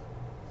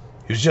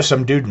 He was just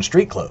some dude in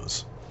street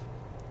clothes.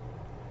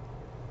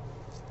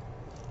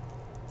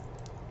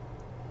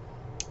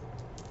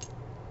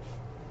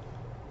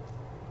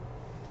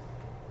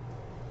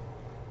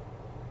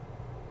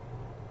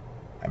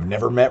 I've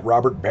never met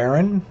Robert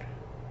Barron,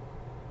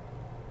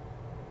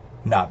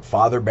 not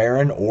Father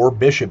Barron or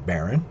Bishop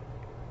Barron.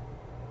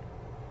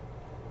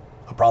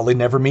 I'll probably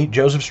never meet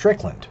Joseph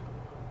Strickland.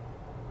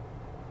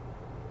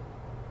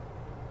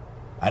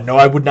 I know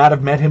I would not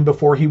have met him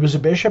before he was a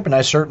bishop, and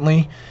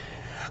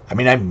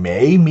I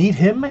may meet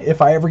him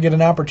if I ever get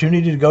an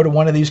opportunity to go to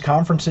one of these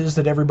conferences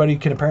that everybody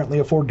can apparently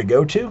afford to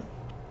go to.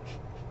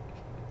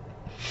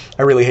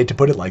 I really hate to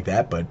put it like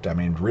that, but I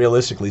mean,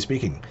 realistically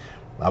speaking,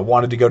 I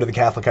wanted to go to the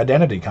Catholic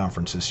Identity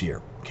Conference this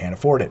year. Can't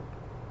afford it.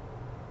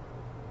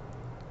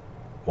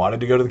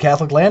 Wanted to go to the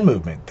Catholic Land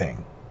Movement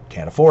thing.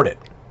 Can't afford it.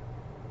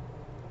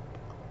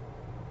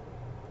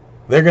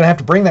 They're going to have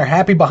to bring their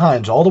happy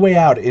behinds all the way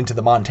out into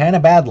the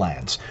Montana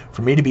Badlands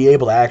for me to be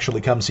able to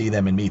actually come see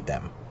them and meet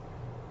them.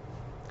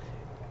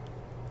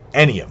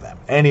 Any of them.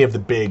 Any of the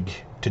big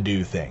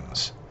to-do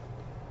things.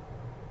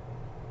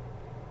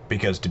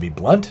 Because to be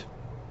blunt,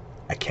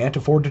 I can't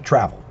afford to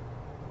travel.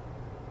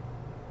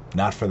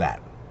 Not for that.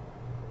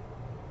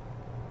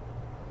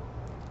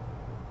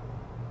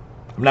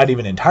 I'm not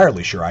even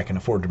entirely sure I can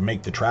afford to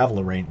make the travel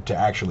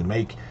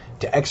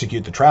to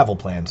execute the travel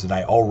plans that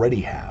I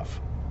already have.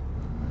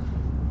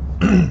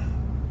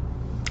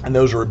 And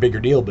those are a bigger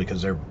deal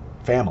because they're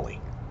family.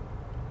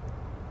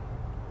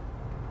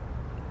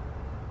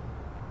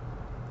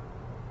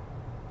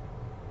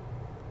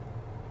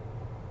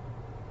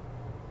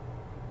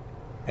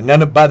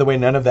 And by the way,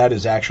 none of that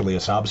is actually a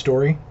sob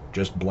story,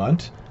 just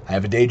blunt. I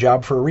have a day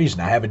job for a reason.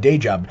 I have a day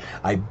job.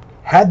 I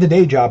had the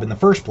day job in the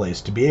first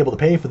place to be able to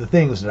pay for the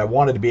things that I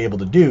wanted to be able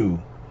to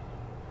do.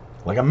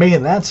 Like, I'm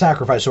making that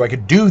sacrifice so I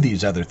could do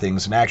these other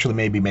things and actually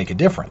maybe make a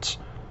difference.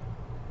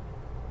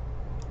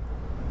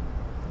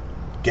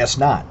 Guess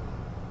not.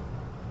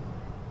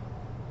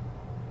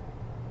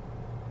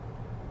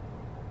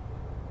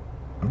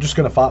 I'm just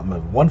going to fight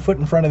one foot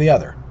in front of the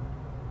other,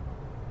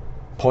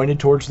 pointed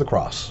towards the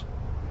cross.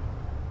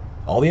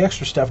 All the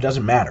extra stuff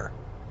doesn't matter.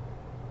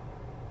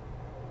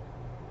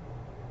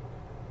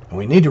 And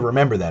we need to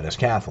remember that as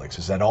Catholics,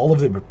 is that all of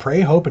them pray,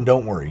 hope, and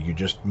don't worry. You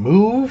just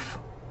move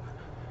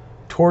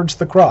towards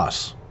the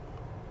cross.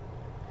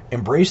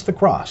 Embrace the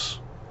cross.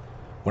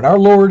 When our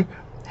Lord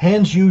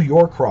hands you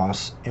your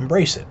cross,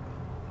 embrace it.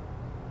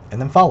 And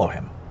then follow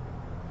him.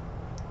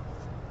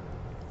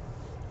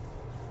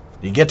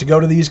 You get to go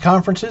to these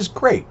conferences?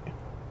 Great.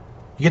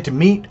 You get to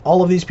meet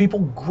all of these people?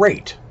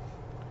 Great.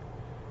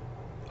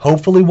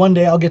 Hopefully one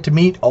day I'll get to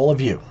meet all of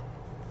you,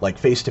 like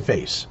face to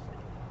face.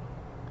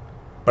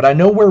 But I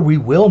know where we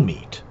will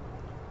meet.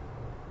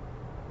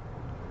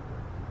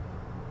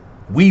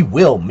 We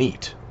will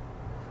meet.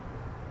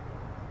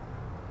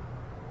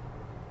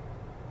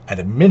 At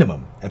a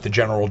minimum, at the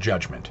General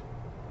Judgment.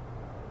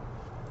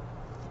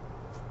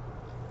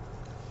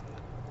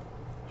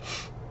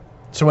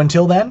 So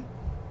until then,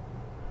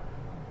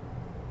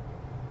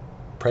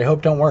 pray,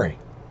 hope, don't worry.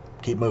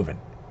 Keep moving.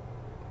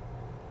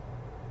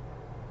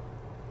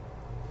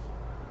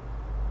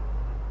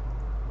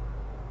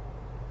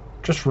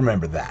 Just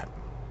remember that.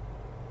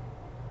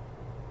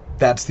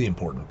 That's the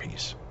important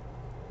piece.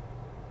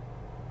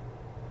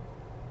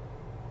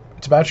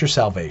 It's about your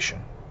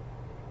salvation.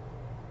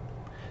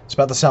 It's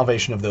about the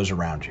salvation of those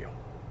around you.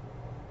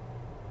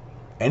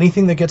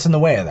 Anything that gets in the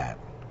way of that,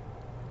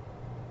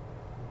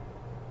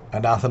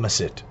 anathema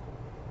sit.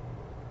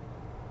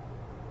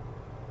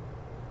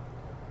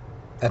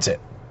 That's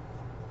it.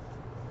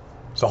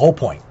 It's the whole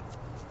point.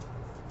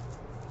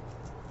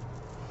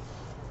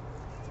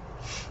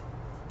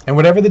 And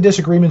whatever the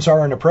disagreements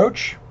are in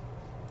approach,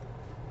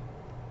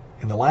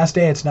 in the last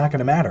day it's not going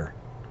to matter.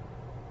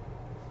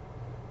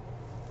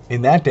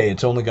 In that day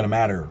it's only going to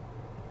matter,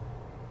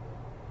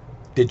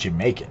 did you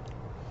make it?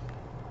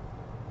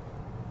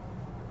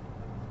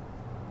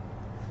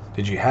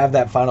 Did you have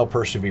that final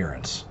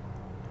perseverance?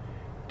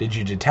 Did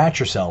you detach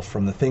yourself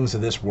from the things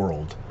of this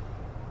world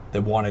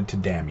that wanted to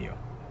damn you?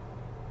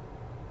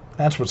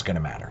 That's what's going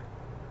to matter.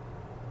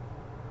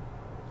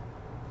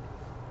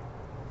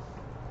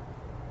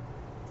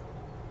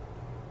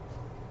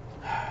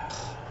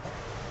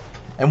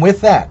 And with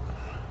that,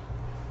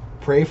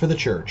 pray for the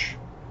church.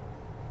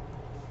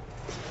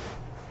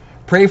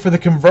 Pray for the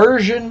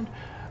conversion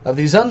of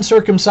these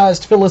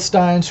uncircumcised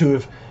Philistines who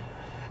have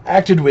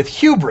acted with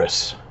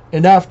hubris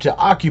enough to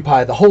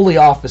occupy the holy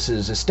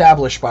offices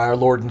established by our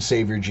Lord and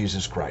Savior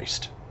Jesus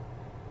Christ.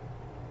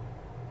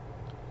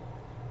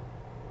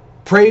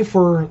 Pray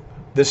for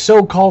the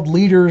so-called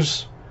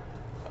leaders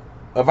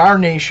of our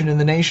nation and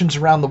the nations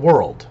around the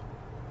world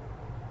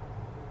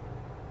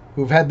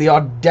who've had the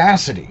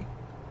audacity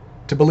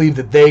to believe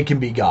that they can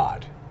be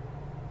God,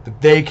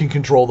 that they can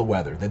control the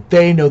weather, that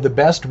they know the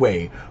best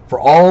way for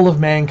all of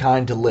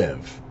mankind to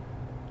live,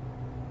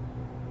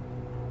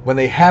 when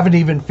they haven't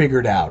even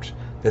figured out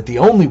that the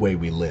only way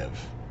we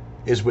live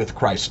is with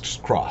Christ's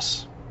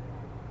cross.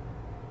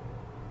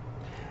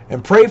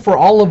 And pray for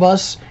all of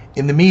us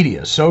in the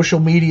media, social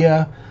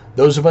media,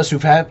 those of us who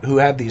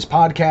have these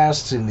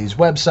podcasts and these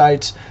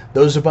websites,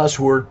 those of us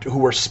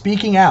who are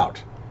speaking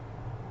out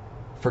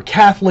for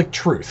Catholic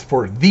truth,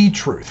 for the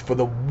truth, for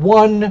the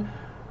one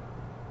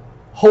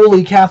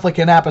holy Catholic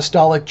and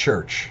Apostolic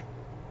Church,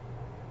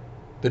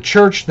 the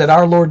church that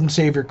our Lord and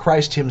Savior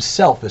Christ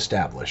himself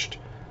established.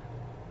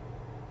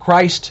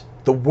 Christ,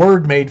 the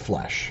Word made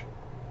flesh.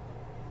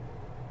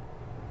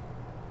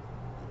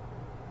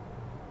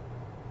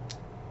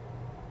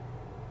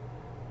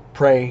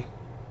 Pray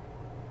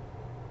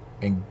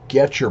and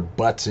get your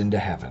butts into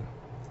heaven.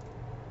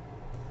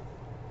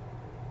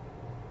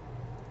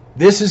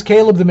 This is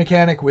Caleb the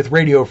Mechanic with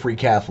Radio Free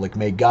Catholic.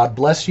 May God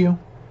bless you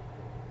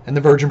and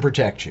the Virgin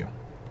protect you.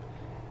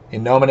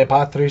 In nomine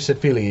Patris et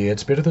Filii et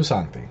Spiritus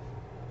Sancti.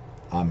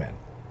 Amen.